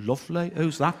 that's lovely.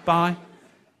 Who's that by?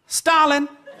 Stalin.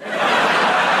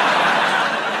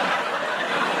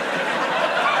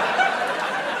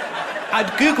 I'd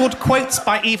Googled quotes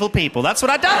by evil people. That's what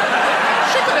I'd done.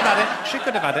 She could have had it. She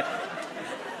could have had it.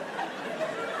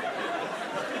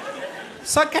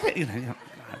 So I get it, you know,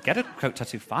 Get a quote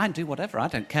tattoo, fine, do whatever, I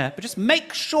don't care. But just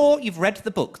make sure you've read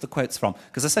the book the quote's from.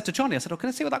 Because I said to Johnny, I said, oh, can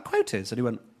I see what that quote is? And he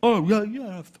went, oh,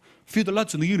 yeah. A few of the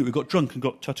lads in the unit who got drunk and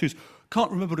got tattoos.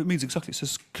 Can't remember what it means exactly. It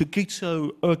says,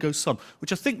 cogito ergo sum,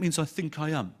 which I think means I think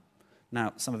I am.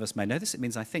 Now, some of us may know this. It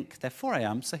means I think, therefore I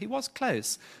am. So he was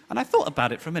close. And I thought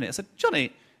about it for a minute. I said,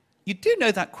 Johnny, you do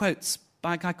know that quote's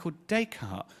by a guy called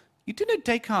Descartes. You do know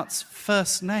Descartes'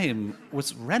 first name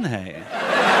was René.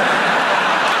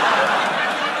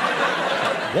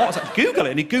 What was that? Google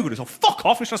it. And he Googled it. Oh, fuck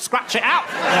off, we shall scratch it out.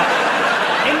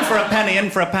 In for a penny, in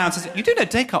for a pound. Says, you do know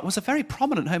Descartes was a very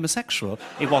prominent homosexual.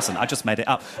 He wasn't. I just made it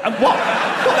up. And what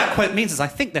that quote means is, I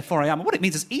think, therefore I am. And what it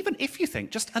means is, even if you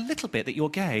think just a little bit that you're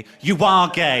gay, you are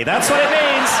gay. That's what it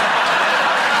means.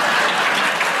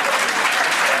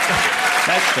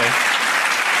 That's true.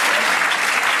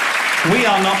 We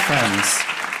are not friends.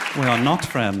 We are not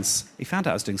friends. He found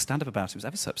out I was doing stand-up about it. He was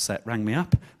ever so upset, rang me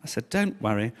up. I said, don't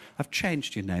worry, I've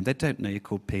changed your name. They don't know you're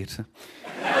called Peter.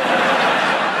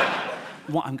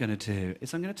 What I'm going to do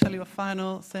is I'm going to tell you a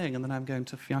final thing and then I'm going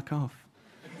to fuck off.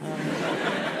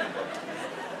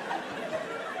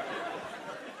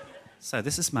 So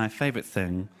this is my favourite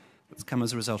thing that's come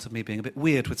as a result of me being a bit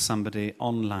weird with somebody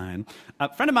online.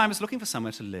 A friend of mine was looking for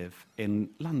somewhere to live in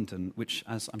London, which,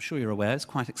 as I'm sure you're aware, is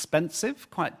quite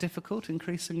expensive, quite difficult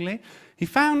increasingly. He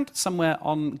found somewhere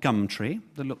on Gumtree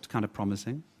that looked kind of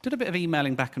promising, did a bit of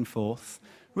emailing back and forth,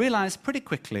 realised pretty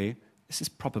quickly this is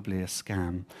probably a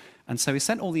scam. And so he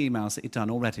sent all the emails that he'd done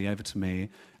already over to me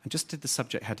and just did the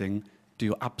subject heading, do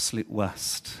your absolute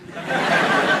worst.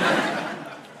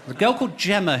 A girl called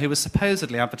Gemma, who was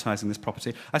supposedly advertising this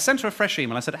property, I sent her a fresh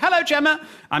email. I said, hello, Gemma.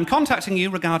 I'm contacting you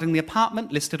regarding the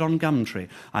apartment listed on Gumtree.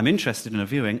 I'm interested in a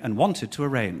viewing and wanted to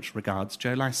arrange. Regards,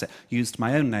 Joe Lycett. Used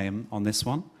my own name on this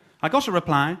one. I got a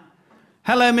reply.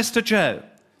 Hello, Mr. Joe.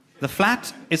 The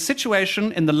flat is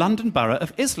situation in the London borough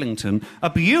of Islington, a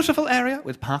beautiful area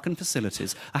with parking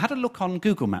facilities. I had a look on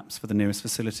Google Maps for the nearest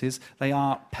facilities. They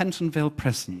are Pentonville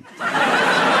Prison.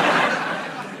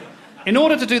 In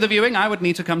order to do the viewing, I would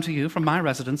need to come to you from my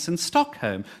residence in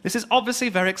Stockholm. This is obviously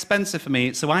very expensive for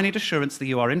me, so I need assurance that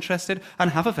you are interested and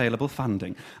have available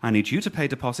funding. I need you to pay a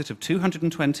deposit of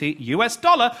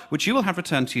 $220, which you will have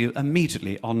returned to you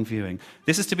immediately on viewing.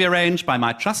 This is to be arranged by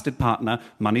my trusted partner,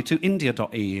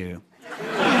 moneytoindia.eu.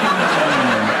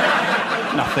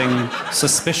 Nothing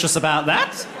suspicious about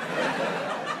that.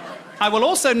 I will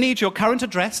also need your current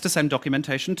address to send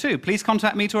documentation to. Please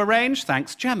contact me to arrange.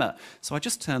 Thanks, Gemma. So I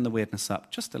just turned the weirdness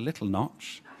up just a little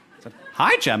notch. I said,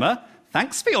 hi, Gemma.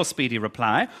 Thanks for your speedy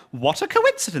reply. What a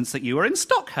coincidence that you are in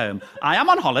Stockholm. I am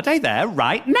on holiday there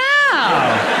right now.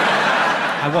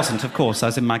 I wasn't, of course. I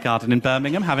was in my garden in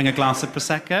Birmingham having a glass of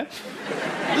Prosecco.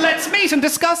 Let's meet and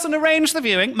discuss and arrange the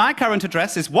viewing. My current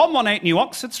address is 118 New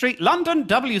Oxford Street, London,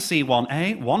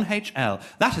 WC1A 1HL.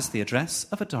 That is the address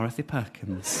of a Dorothy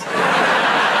Perkins.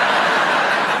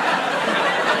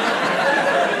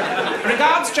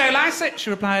 Regards, Joe Lycett. She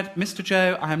replied, Mr.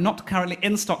 Joe, I am not currently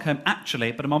in Stockholm,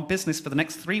 actually, but I'm on business for the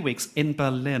next 3 weeks in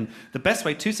Berlin. The best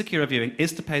way to secure a viewing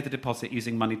is to pay the deposit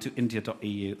using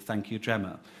moneytoindia.eu. Thank you,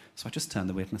 Gemma. So I just turned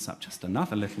the weirdness up just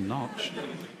another little notch.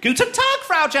 Guten Tag,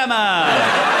 Frau Gemma!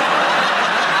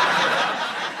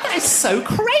 That is so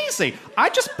crazy. I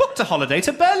just booked a holiday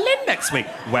to Berlin next week.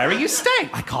 Where are you staying?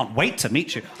 I can't wait to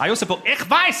meet you. I also booked Ich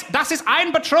weiß, das ist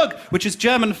ein Betrug, which is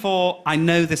German for I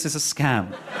know this is a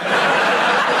scam.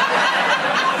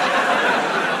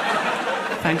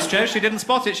 Thanks, Joe. She didn't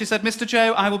spot it. She said, Mr.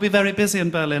 Joe, I will be very busy in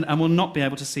Berlin and will not be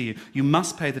able to see you. You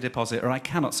must pay the deposit or I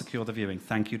cannot secure the viewing.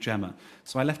 Thank you, Gemma.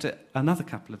 So I left it another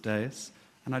couple of days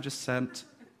and I just sent,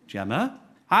 Gemma,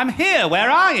 I'm here. Where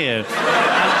are you?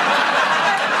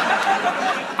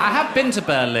 I have been to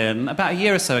Berlin about a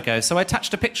year or so ago, so I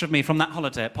attached a picture of me from that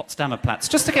holiday at Potsdamer Platz,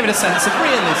 just to give it a sense of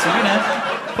realism, you know.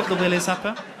 Put the willies up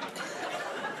her.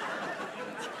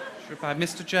 Replied,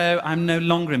 Mr. Joe, I'm no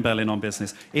longer in Berlin on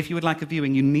business. If you would like a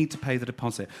viewing, you need to pay the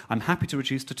deposit. I'm happy to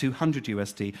reduce to 200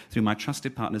 USD through my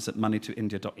trusted partners at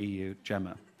moneytoindia.eu,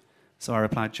 Gemma. So I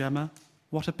replied, Gemma,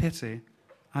 what a pity.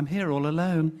 I'm here all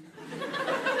alone.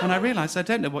 And I realised I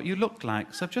don't know what you look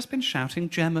like, so I've just been shouting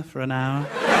Gemma for an hour.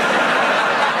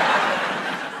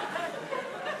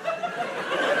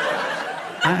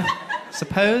 I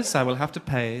suppose I will have to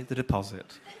pay the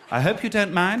deposit. I hope you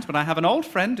don't mind, but I have an old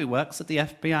friend who works at the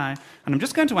FBI, and I'm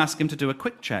just going to ask him to do a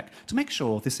quick check to make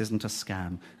sure this isn't a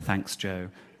scam. Thanks, Joe.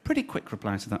 Pretty quick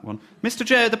reply to that one. Mr.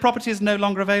 Joe, the property is no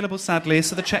longer available, sadly,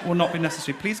 so the check will not be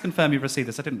necessary. Please confirm you've received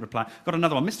this. I didn't reply. Got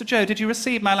another one. Mr. Joe, did you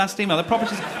receive my last email? The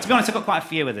property's... To be honest, I've got quite a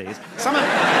few of these. Some are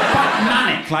quite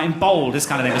manic, like in bold, this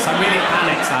kind of thing. Some really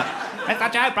panics, like, Mr.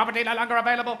 Joe, property no longer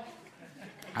available.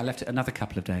 I left it another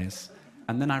couple of days,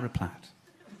 and then I replied.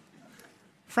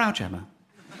 Frau Gemma.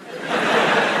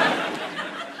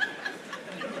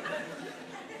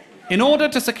 In order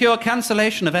to secure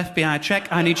cancellation of FBI check,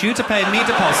 I need you to pay me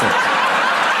deposit.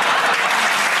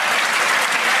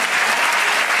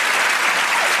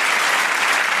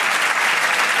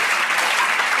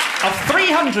 Of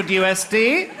 300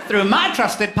 USD through my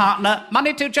trusted partner,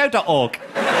 money2joe.org.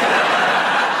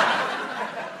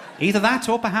 Either that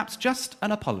or perhaps just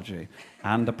an apology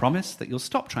and a promise that you'll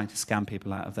stop trying to scam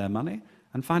people out of their money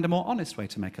and find a more honest way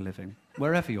to make a living,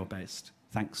 wherever you're based.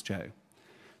 Thanks, Joe.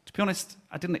 To be honest,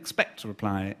 I didn't expect to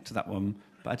reply to that one,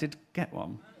 but I did get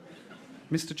one.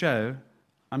 Mr. Joe,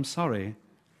 I'm sorry.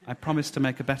 I promise to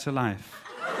make a better life.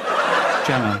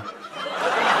 Gemma.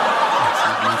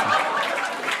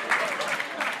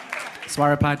 So I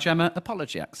replied, Gemma,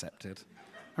 apology accepted.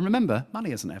 And remember,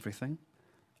 money isn't everything.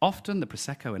 Often the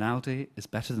Prosecco in Aldi is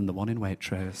better than the one in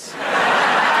Waitrose.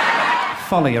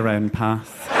 Follow your own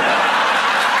path.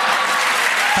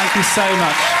 Thank you so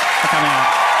much for coming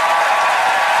out.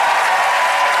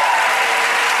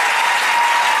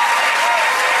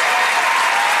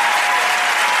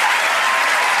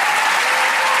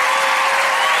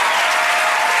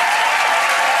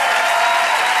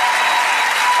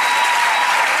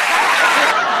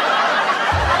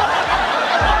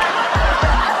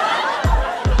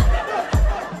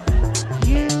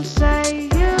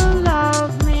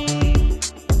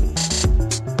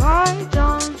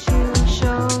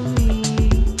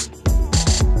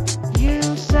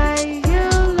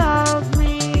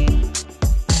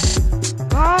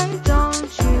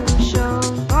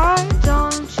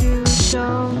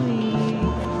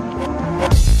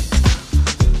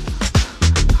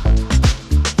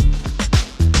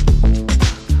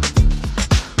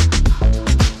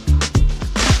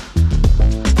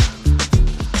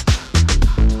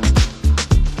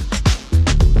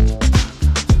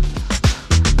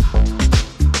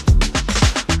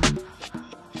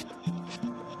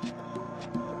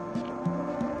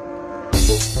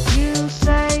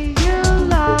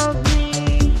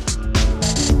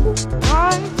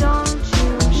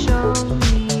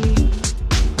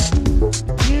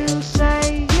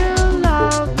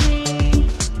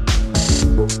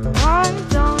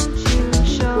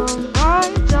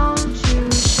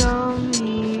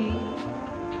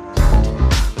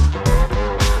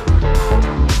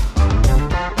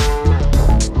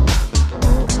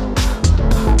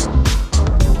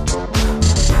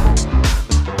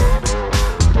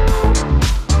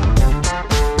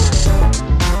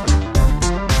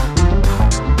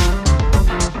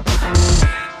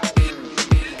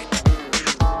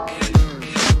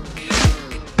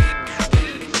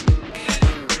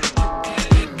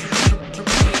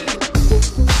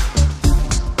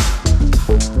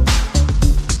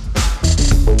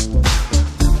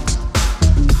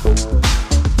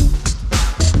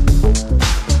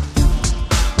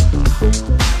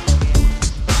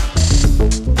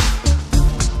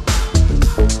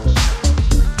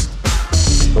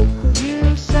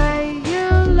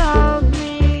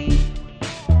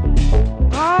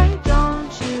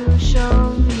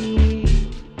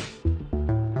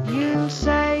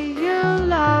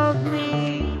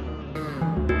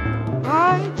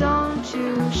 Why don't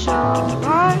you show?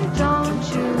 Why